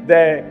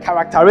the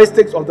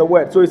characteristics of the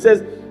word. So it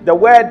says, the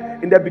word,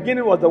 in the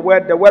beginning was the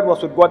word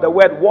was with God, the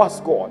word was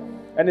God.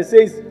 And it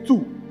says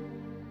 2.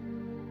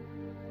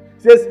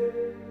 It says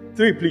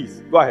 3,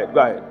 please. Go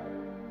ahead.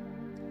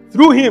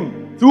 Through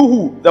him, through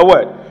who? The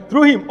word.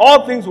 Through him,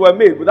 all things were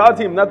made. Without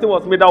him, nothing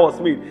was made that was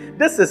made.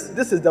 This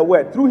is the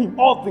word. Through him,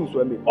 all things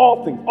were made.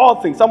 All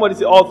things. Somebody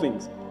say all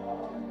things.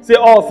 Say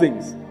all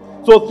things.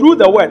 So through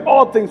the word,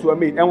 all things were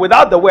made. And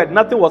without the word,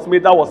 nothing was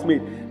made that was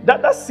made.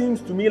 That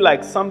seems to me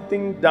like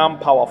something damn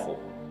powerful.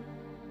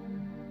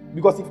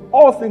 Because if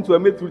all things were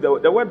made through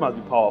the word must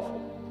be powerful.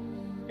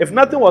 If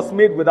nothing was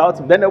made without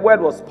him, then the word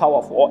was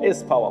powerful or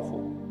is powerful.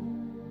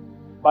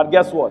 But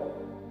guess what?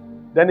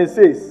 Then it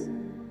says,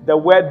 the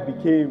word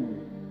became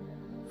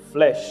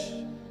flesh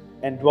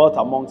and dwelt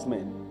amongst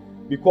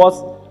men.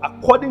 Because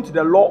according to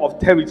the law of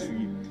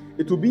territory,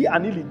 it will be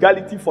an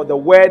illegality for the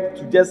word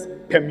to just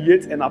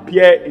permeate and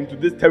appear into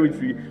this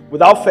territory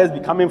without first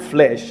becoming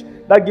flesh.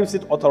 That gives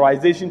it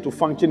authorization to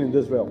function in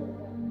this realm.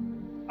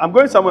 I'm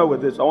going somewhere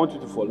with this. I want you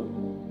to follow.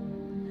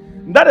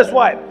 And that is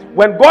why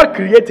when God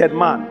created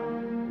man,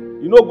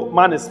 you know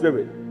man is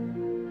spirit.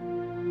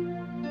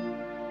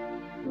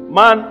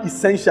 Man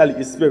essentially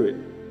is spirit.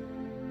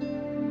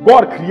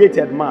 God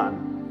created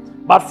man.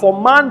 But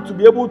for man to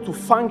be able to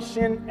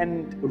function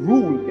and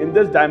rule in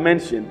this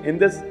dimension, in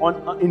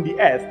the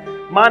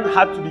earth, man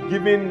had to be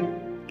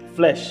given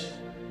flesh.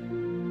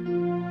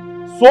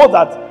 So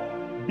that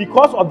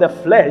because of the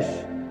flesh,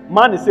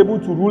 man is able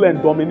to rule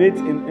and dominate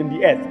in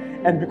the earth.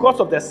 And because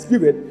of the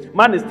spirit,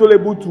 man is still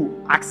able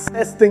to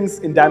access things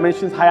in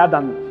dimensions higher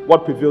than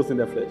what prevails in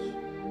the flesh.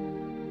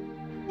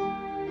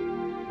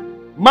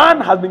 Man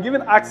has been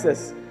given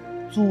access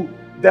to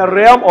the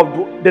realm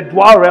of the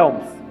dual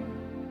realms.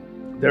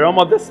 The realm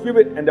of the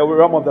spirit and the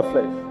realm of the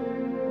flesh.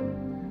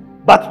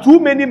 But too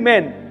many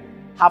men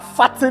have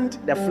fattened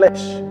the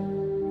flesh,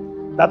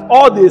 that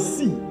all they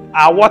see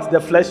are what the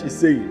flesh is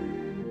saying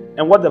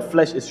and what the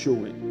flesh is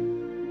showing.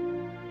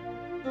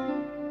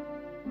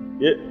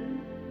 Yeah.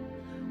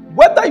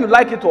 Whether you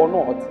like it or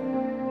not,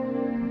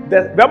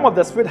 the realm of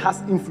the spirit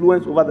has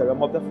influence over the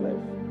realm of the flesh.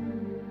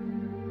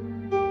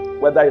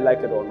 Whether you like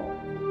it or not.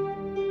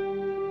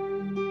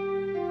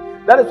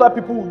 That is why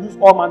people will use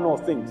all manner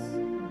of things.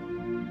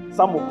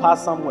 Some will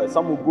pass somewhere,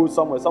 some will go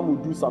somewhere, some will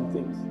do some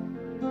things.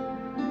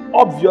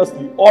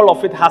 Obviously, all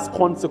of it has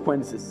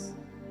consequences.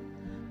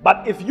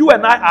 But if you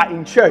and I are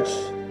in church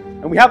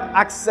and we have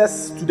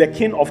access to the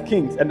King of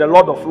Kings and the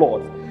Lord of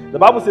Lords, the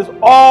Bible says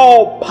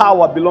all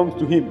power belongs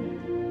to him.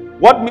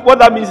 What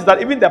that means is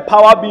that even the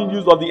power being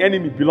used of the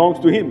enemy belongs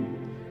to him.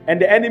 And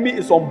the enemy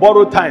is on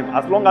borrowed time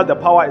as long as the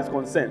power is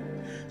concerned.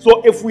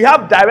 So if we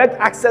have direct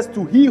access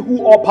to he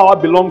who all power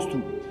belongs to,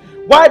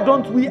 why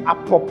don't we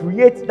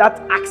appropriate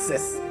that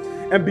access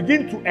and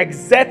begin to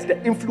exert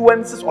the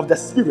influences of the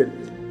Spirit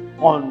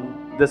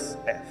on this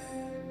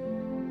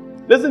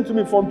earth? Listen to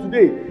me from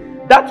today.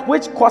 That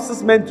which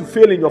causes men to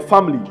fail in your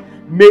family,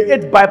 may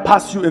it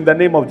bypass you in the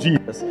name of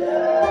Jesus.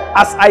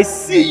 As I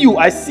see you,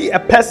 I see a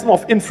person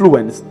of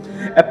influence,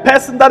 a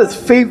person that is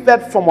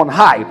favored from on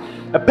high,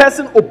 a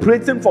person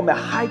operating from a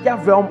higher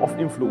realm of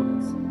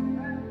influence.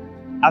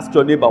 Ask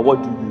your neighbor,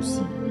 what do you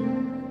see?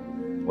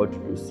 What do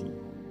you see?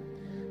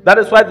 That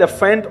is why the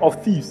friend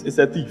of thieves is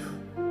a thief.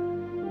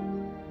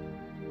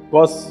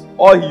 Because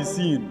all he's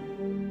seeing.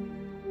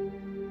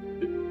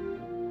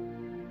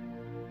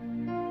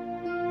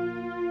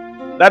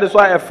 That is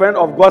why a friend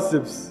of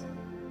gossips is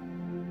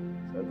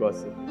a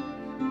gossip.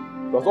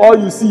 Because all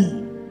you see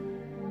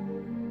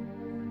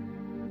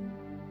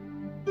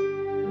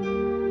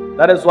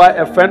That is why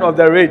a friend of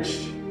the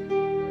rich.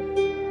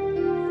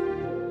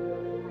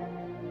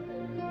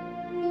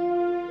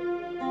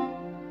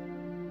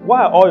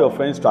 Why are all your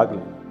friends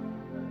struggling?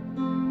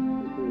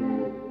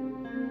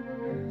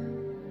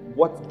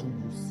 What do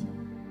you see?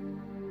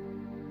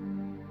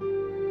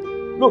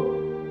 Look,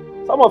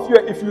 some of you,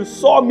 if you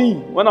saw me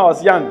when I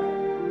was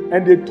young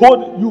and they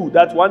told you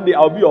that one day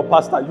I'll be your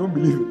pastor, you won't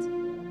believe it.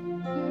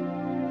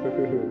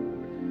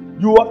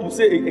 You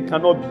say it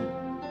cannot be.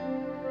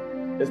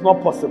 It's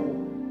not possible.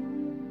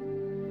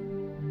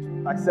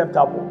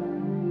 Acceptable.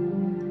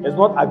 It's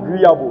not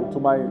agreeable to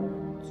my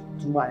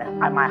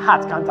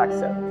heart can't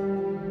accept.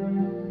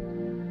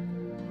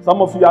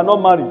 Some of you are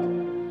not married.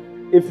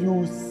 If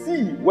you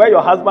see where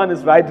your husband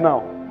is right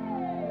now,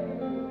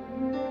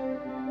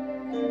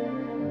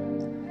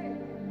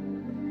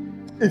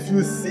 if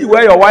you see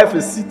where your wife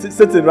is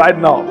sitting right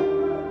now,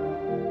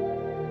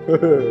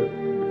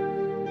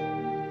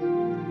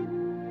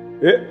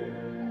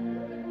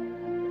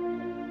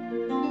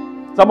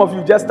 some of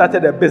you just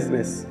started a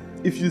business.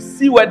 If you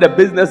see where the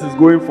business is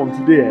going from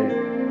today,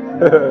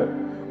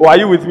 or are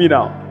you with me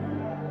now?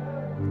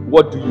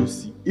 What do you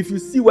see? If you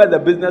see where the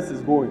business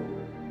is going,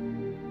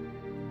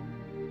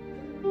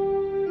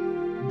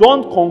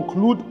 don't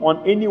conclude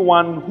on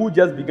anyone who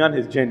just began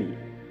his journey.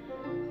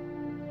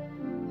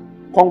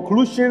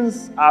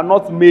 Conclusions are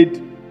not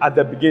made at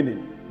the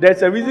beginning.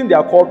 There's a reason they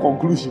are called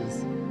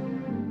conclusions.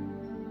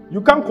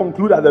 You can't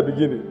conclude at the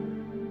beginning.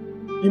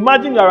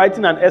 Imagine you're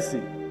writing an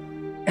essay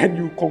and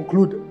you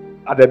conclude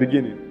at the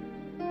beginning.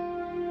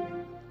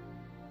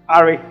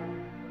 Ari,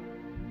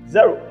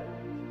 0.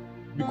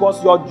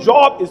 Because your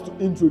job is to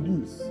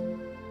introduce,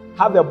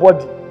 have a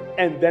body,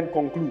 and then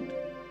conclude.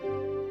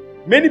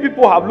 Many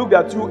people have looked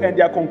at you and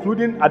they are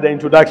concluding at the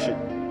introduction.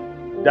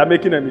 They are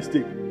making a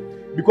mistake.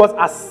 Because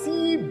I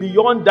see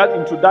beyond that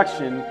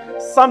introduction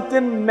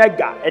something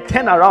mega, a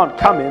turnaround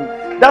coming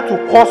that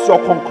will cause your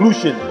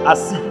conclusion. I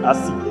see.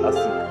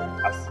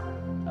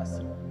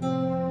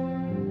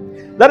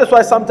 That is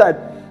why sometimes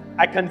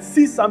I can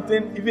see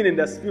something even in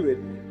the spirit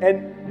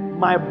and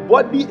my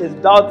body is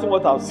doubting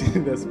what I've seen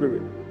in the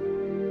spirit.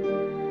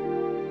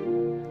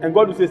 And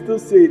God will say, still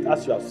say it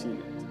as you have seen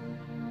it.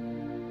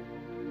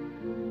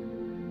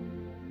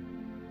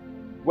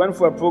 Went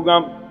for a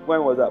program,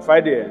 when was that?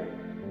 Friday.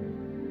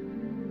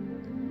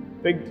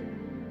 Picked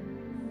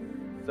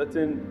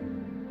certain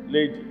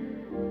lady.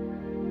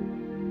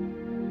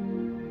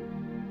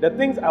 The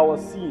things I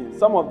was seeing,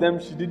 some of them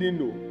she didn't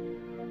know.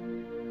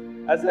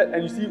 I said,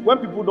 and you see, when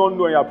people don't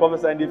know and you're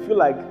prophesying, they feel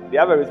like they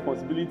have a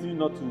responsibility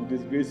not to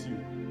disgrace you.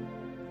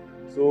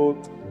 So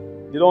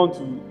they don't want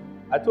to.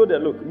 I told her,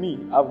 look, me,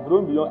 I've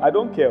grown beyond, I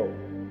don't care.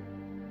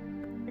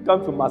 You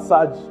come to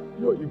massage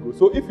your ego.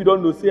 So if you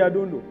don't know, say I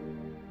don't know.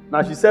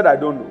 Now she said I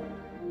don't know.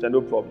 So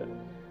no problem.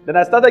 Then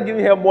I started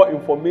giving her more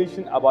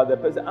information about the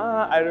person.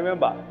 I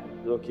remember.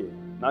 Okay,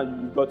 now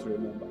you got to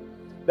remember.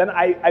 Then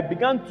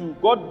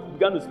God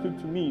began to speak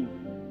to me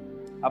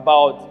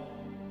about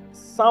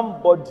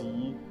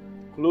somebody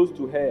close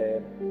to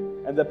her,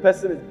 and the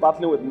person is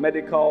battling with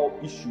medical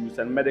issues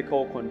and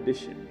medical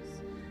conditions.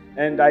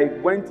 And I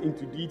went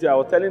into detail. I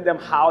was telling them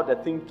how the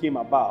thing came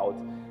about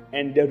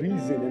and the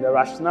reason and the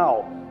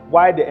rationale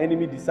why the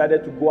enemy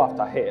decided to go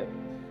after her.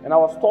 And I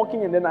was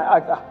talking, and then I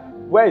asked,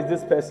 where is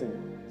this person?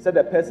 Said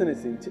the person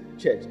is in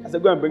church. I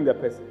said, go and bring the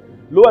person.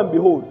 Lo and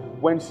behold,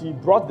 when she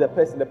brought the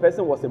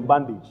person was in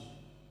bandage.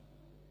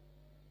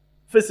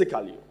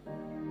 Physically.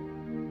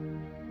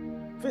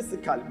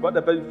 Brought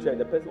the person to church,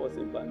 the person was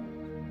in bandage.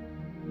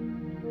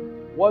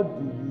 What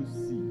do you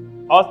see?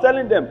 I was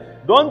telling them,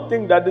 don't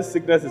think that this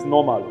sickness is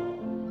normal.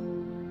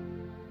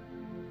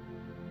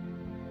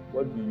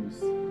 What do you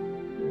see?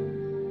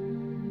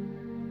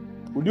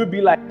 Would you be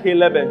like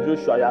Caleb and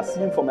Joshua? You are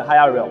seen from a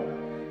higher realm.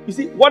 You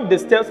see, what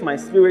disturbs my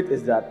spirit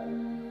is that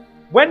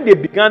when they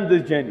began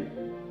this journey,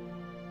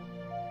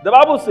 the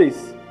Bible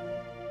says,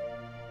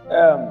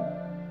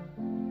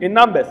 in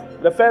Numbers,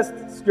 the first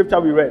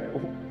scripture we read,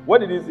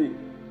 what did it say?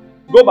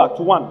 Go back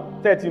to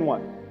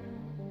 13:1.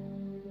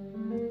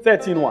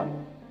 13:1.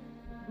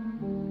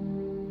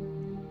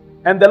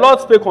 And the Lord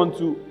spake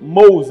unto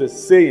Moses,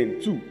 saying,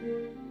 2.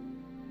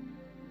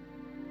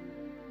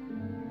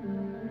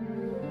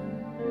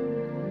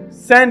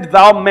 Send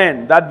thou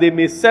men that they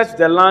may search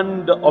the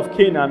land of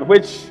Canaan,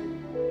 which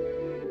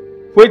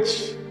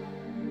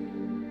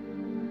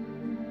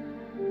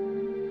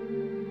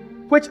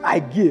I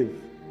give.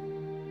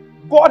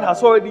 God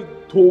has already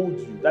told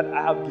you that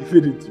I have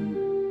given it to you.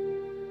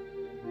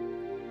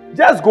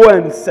 Just go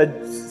and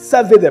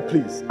survey the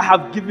place. I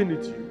have given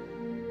it to you.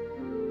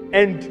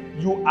 And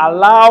you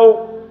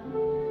allow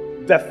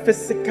the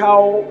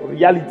physical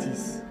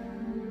realities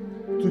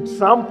to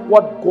trump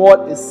what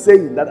God is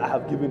saying that I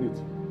have given it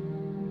to you.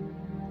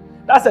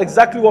 That's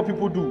exactly what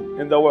people do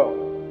in the world.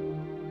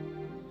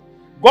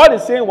 God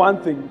is saying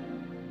one thing,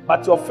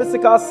 but your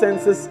physical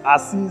senses are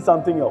seeing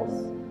something else.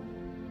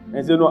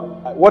 And so,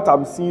 what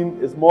I'm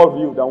seeing is more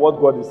real than what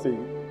God is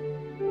saying.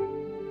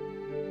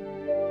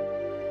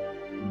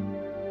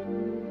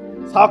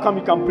 So how come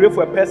you can pray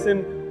for a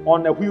person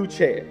on a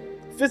wheelchair.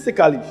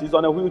 Physically, she's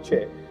on a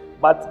wheelchair.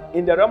 But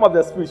in the realm of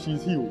the spirit,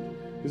 she's healed.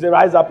 You say,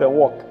 rise up and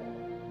walk.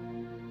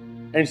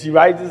 And she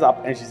rises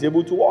up and she's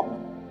able to walk.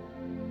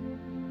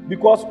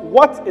 Because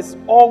what is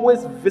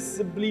always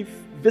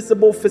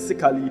visible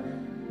physically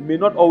may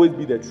not always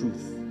be the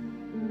truth.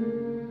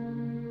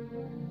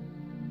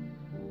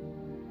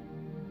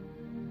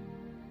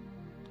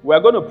 We are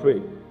going to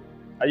pray.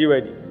 Are you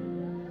ready?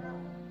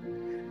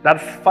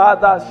 That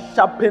Father,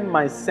 sharpen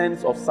my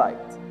sense of sight.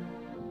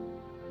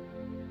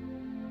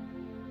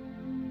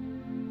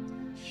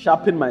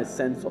 Sharpen my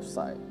sense of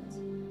sight.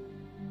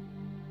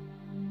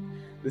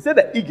 They say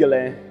the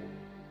eagle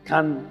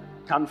can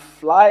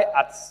fly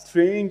at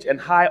strange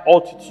and high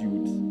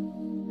altitude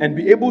and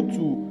be able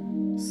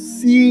to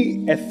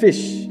see a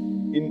fish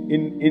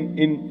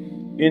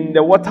in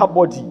the water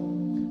body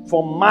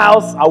from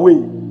miles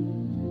away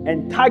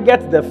and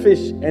target the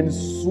fish and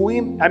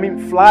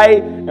fly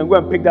and go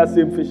and pick that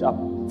same fish up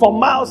from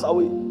miles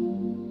away.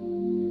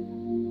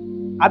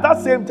 At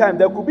that same time,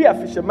 there could be a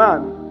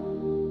fisherman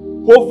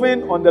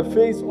hovering on the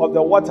face of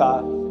the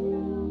water.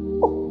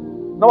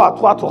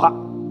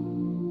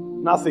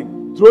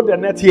 Nothing. Throw the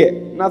net here.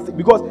 Nothing.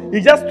 Because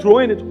he's just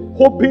throwing it,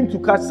 hoping to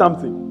catch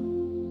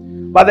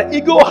something. But the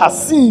eagle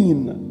has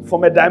seen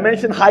from a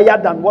dimension higher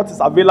than what is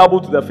available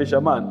to the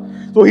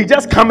fisherman. So he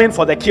just coming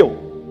for the kill.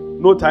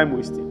 No time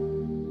wasting.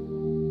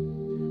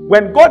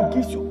 When God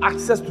gives you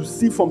access to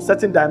see from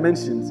certain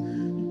dimensions,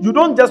 you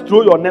don't just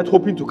throw your net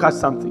hoping to catch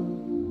something.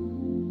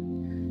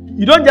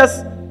 You are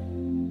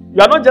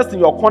not just in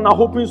your corner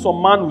hoping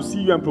some man will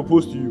see you and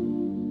propose to you.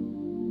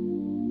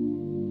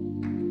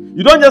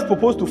 You don't just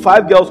propose to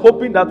 5 girls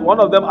hoping that one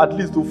of them at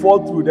least will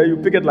fall through, then you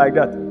pick it like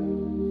that.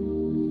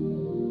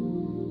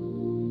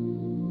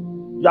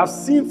 You have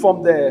seen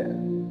from the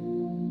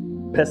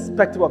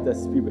perspective of the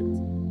Spirit.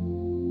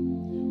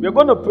 We are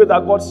going to pray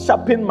that God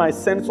sharpen my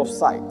sense of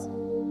sight.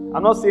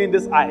 I'm not saying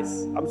this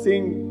eyes. I'm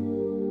saying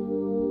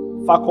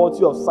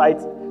faculty of sight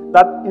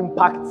that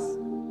impacts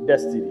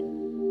destiny.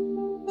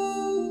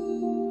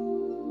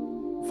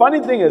 Funny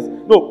thing is,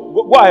 no,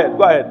 go ahead.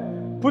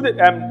 Put it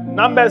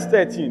Numbers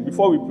 13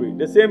 before we pray.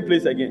 The same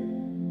place again.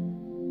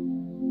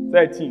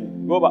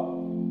 13. Go back.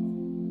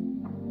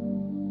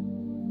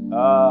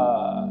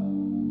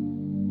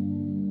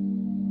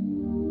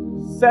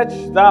 Search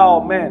thou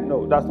man.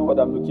 No, that's not what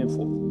I'm looking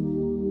for.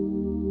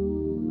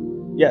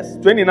 Yes,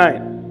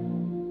 29.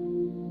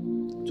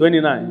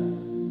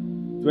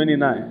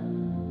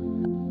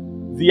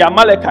 29. The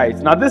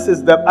Amalekites. Now this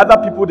is the other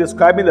people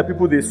describing the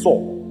people they saw.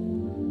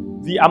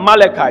 The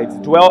Amalekites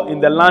dwell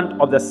in the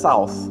land of the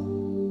south.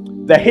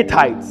 The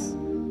Hittites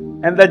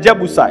and the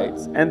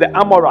Jebusites and the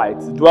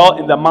Amorites dwell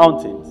in the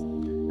mountains.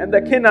 And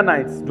the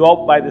Canaanites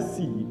dwell by the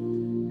sea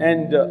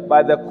and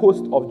by the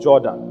coast of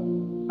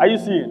Jordan. Are you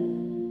seeing?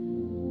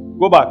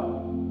 Go back.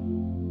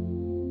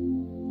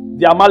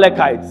 The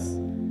Amalekites,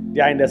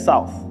 they are in the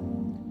south.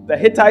 The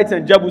Hittites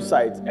and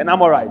Jebusites and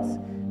Amorites,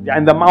 they are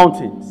in the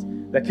mountains.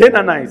 The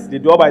Canaanites, they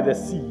dwell by the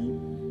sea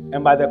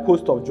and by the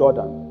coast of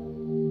Jordan.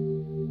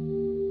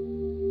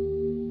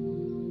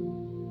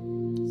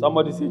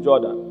 Somebody say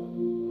Jordan.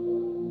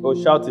 Oh,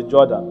 shout it,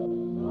 Jordan.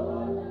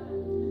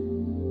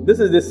 This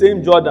is the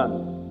same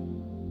Jordan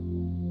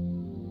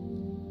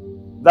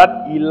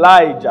that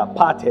Elijah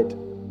parted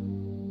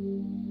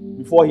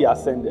before he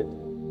ascended.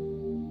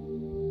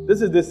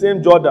 This is the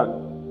same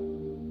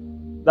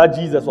Jordan that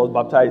Jesus was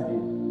baptized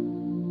in.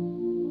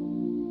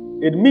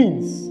 It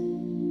means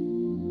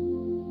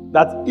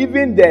that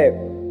even the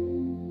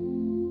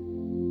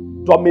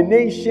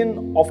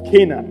domination of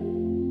Canaan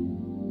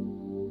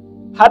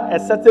had a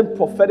certain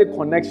prophetic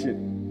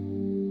connection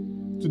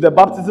to the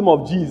baptism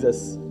of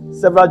Jesus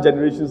several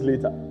generations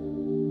later.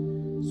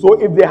 So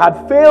if they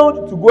had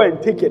failed to go and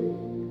take it,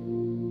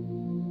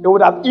 it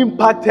would have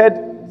impacted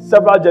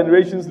several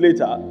generations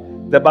later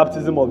the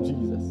baptism of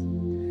Jesus.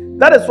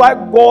 That is why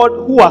God,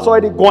 who has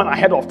already gone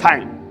ahead of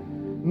time,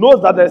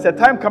 knows that there is a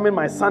time coming,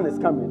 my son is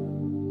coming.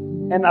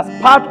 And as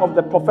part of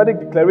the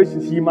prophetic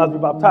declarations, he must be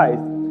baptized.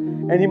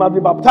 And he must be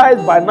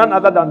baptized by none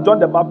other than John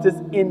the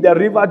Baptist in the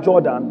river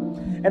Jordan.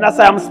 And as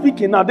I am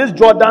speaking now, this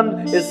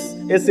Jordan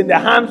is in the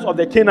hands of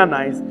the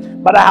Canaanites.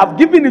 But I have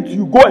given it to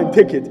you, go and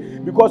take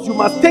it. Because you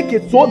must take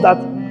it so that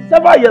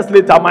several years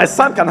later, my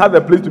son can have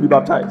a place to be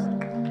baptized.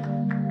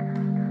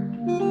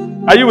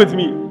 Are you with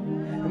me?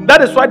 And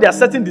that is why there are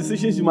certain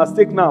decisions you must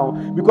take now.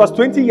 Because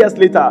 20 years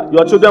later,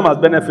 your children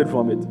must benefit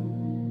from it.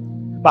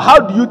 But how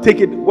do you take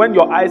it when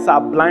your eyes are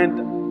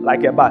blind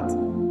like a bat?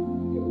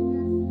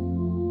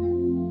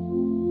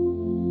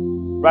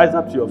 Rise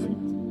up to your feet.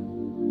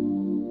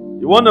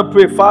 You want to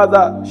pray,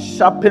 Father,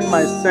 sharpen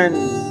my sense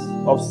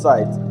of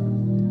sight.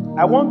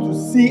 I want to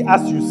see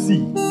as you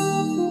see.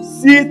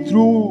 See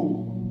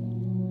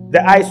through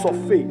the eyes of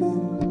faith.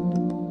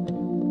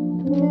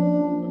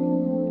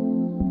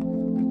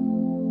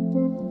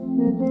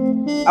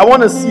 I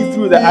want to see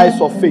through the eyes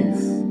of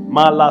faith.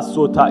 Mala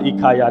sota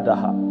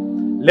ikayadaha.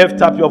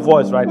 Lift up your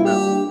voice right now.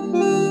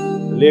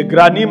 Le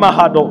granima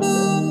hado.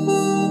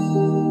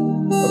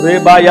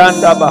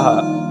 Rebayanda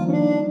baha.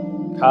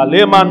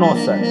 Kalema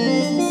Nosa.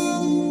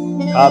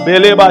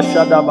 Kabeleba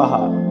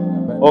Shadabaha.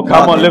 Oh,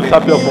 come on, lift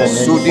up your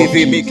voice.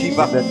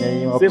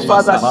 Say,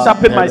 Father,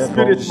 sharpen my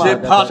spirit,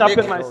 man.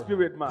 Sharpen my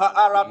spirit, man.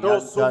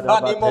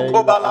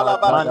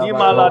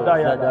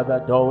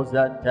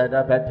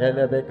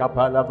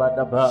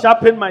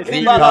 Sharpen my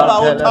spirit.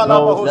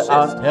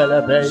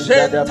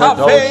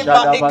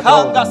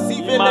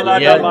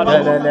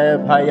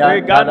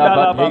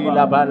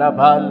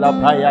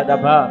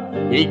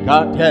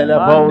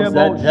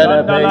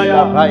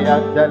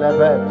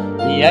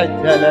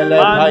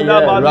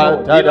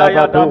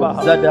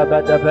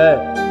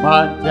 Zadabadabe,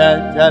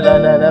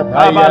 Mantelele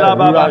Paya,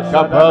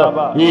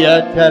 Rakapa,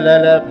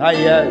 Yetelele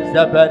Paya,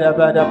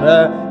 Zabadabadabe,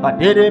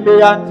 Adidimi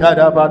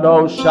Antadabano,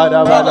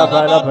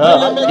 Shadabadabadabe,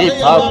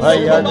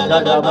 Ipapaya,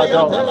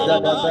 Zadabado,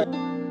 Zadabe.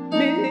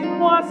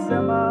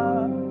 Mimwasema,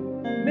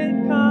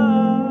 Minka,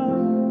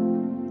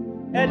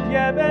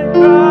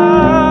 Edyebenka,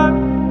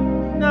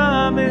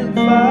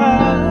 Naminfa,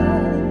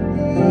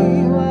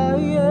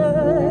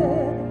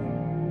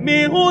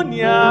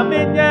 Mihunya,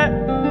 Minye.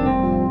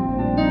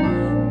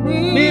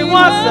 Mi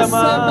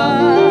wasema,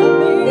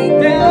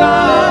 Minka,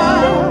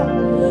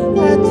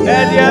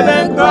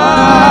 Edyebenka,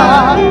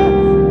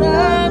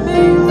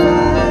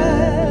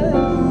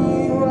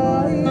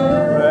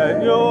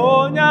 Renyo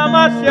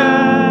Nyamashe,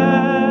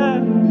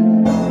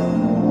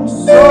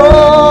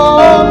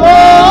 Somoni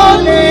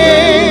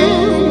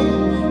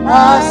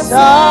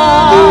Asa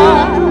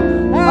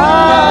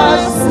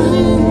Asima,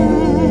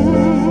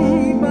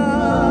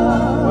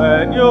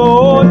 Renyo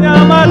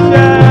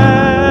Nyamashe.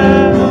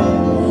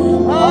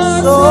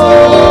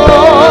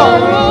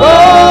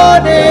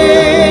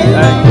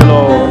 Thank you,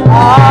 Lord.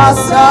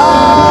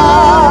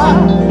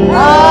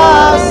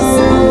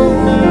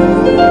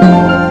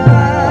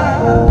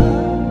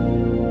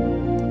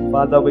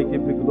 Father, we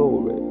give you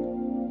glory.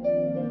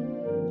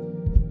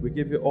 We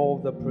give you all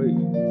the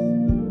praise.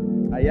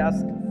 I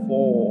ask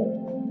for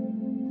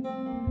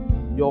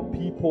your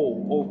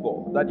people, oh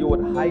God, that you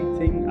would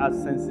heighten our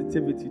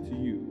sensitivity to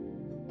you.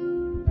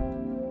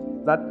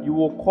 That you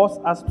will cause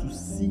us to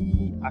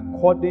see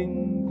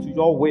according to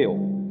your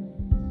will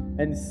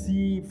and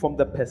see from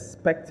the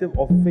perspective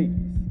of faith.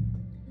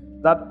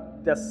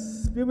 That the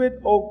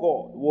Spirit, oh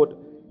God, would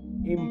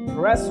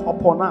impress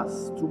upon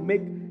us to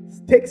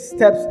take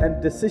steps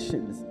and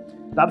decisions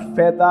that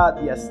further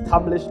the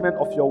establishment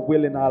of your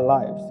will in our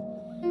lives.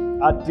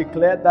 I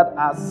declare that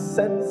our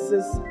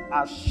senses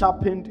are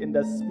sharpened in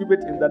the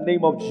Spirit in the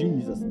name of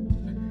Jesus.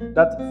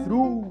 That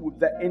through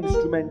the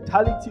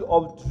instrumentality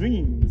of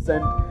dreams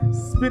and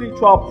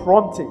spiritual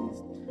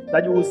promptings,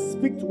 that you will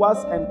speak to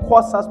us and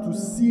cause us to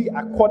see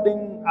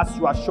according as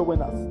you are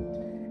showing us.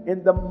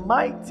 In the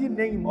mighty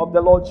name of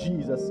the Lord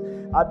Jesus,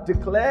 I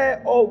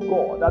declare, oh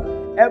God, that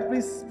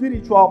every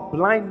spiritual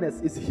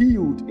blindness is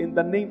healed in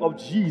the name of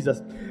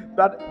Jesus.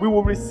 That we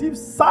will receive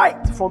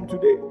sight from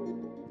today.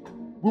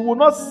 We will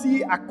not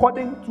see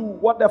according to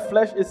what the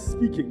flesh is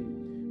speaking.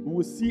 We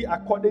will see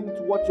according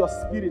to what your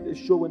spirit is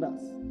showing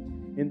us.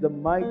 In the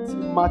mighty,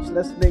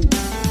 matchless name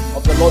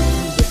of the Lord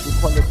Jesus, we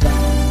call it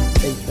down.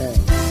 Amen.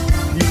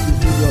 Please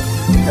receive your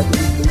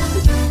heavenly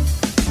blessing.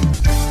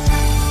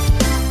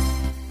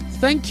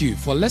 Thank you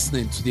for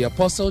listening to the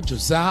Apostle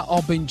Josiah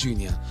Obeng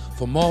Jr.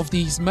 For more of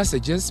these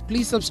messages,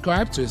 please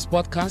subscribe to his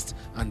podcast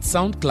and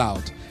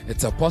SoundCloud.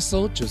 It's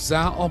Apostle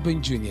Josiah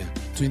Obeng Jr.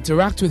 To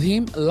interact with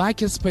him,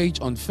 like his page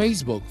on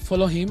Facebook,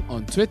 follow him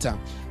on Twitter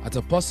at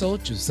Apostle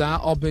Josiah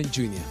Obeng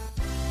Jr.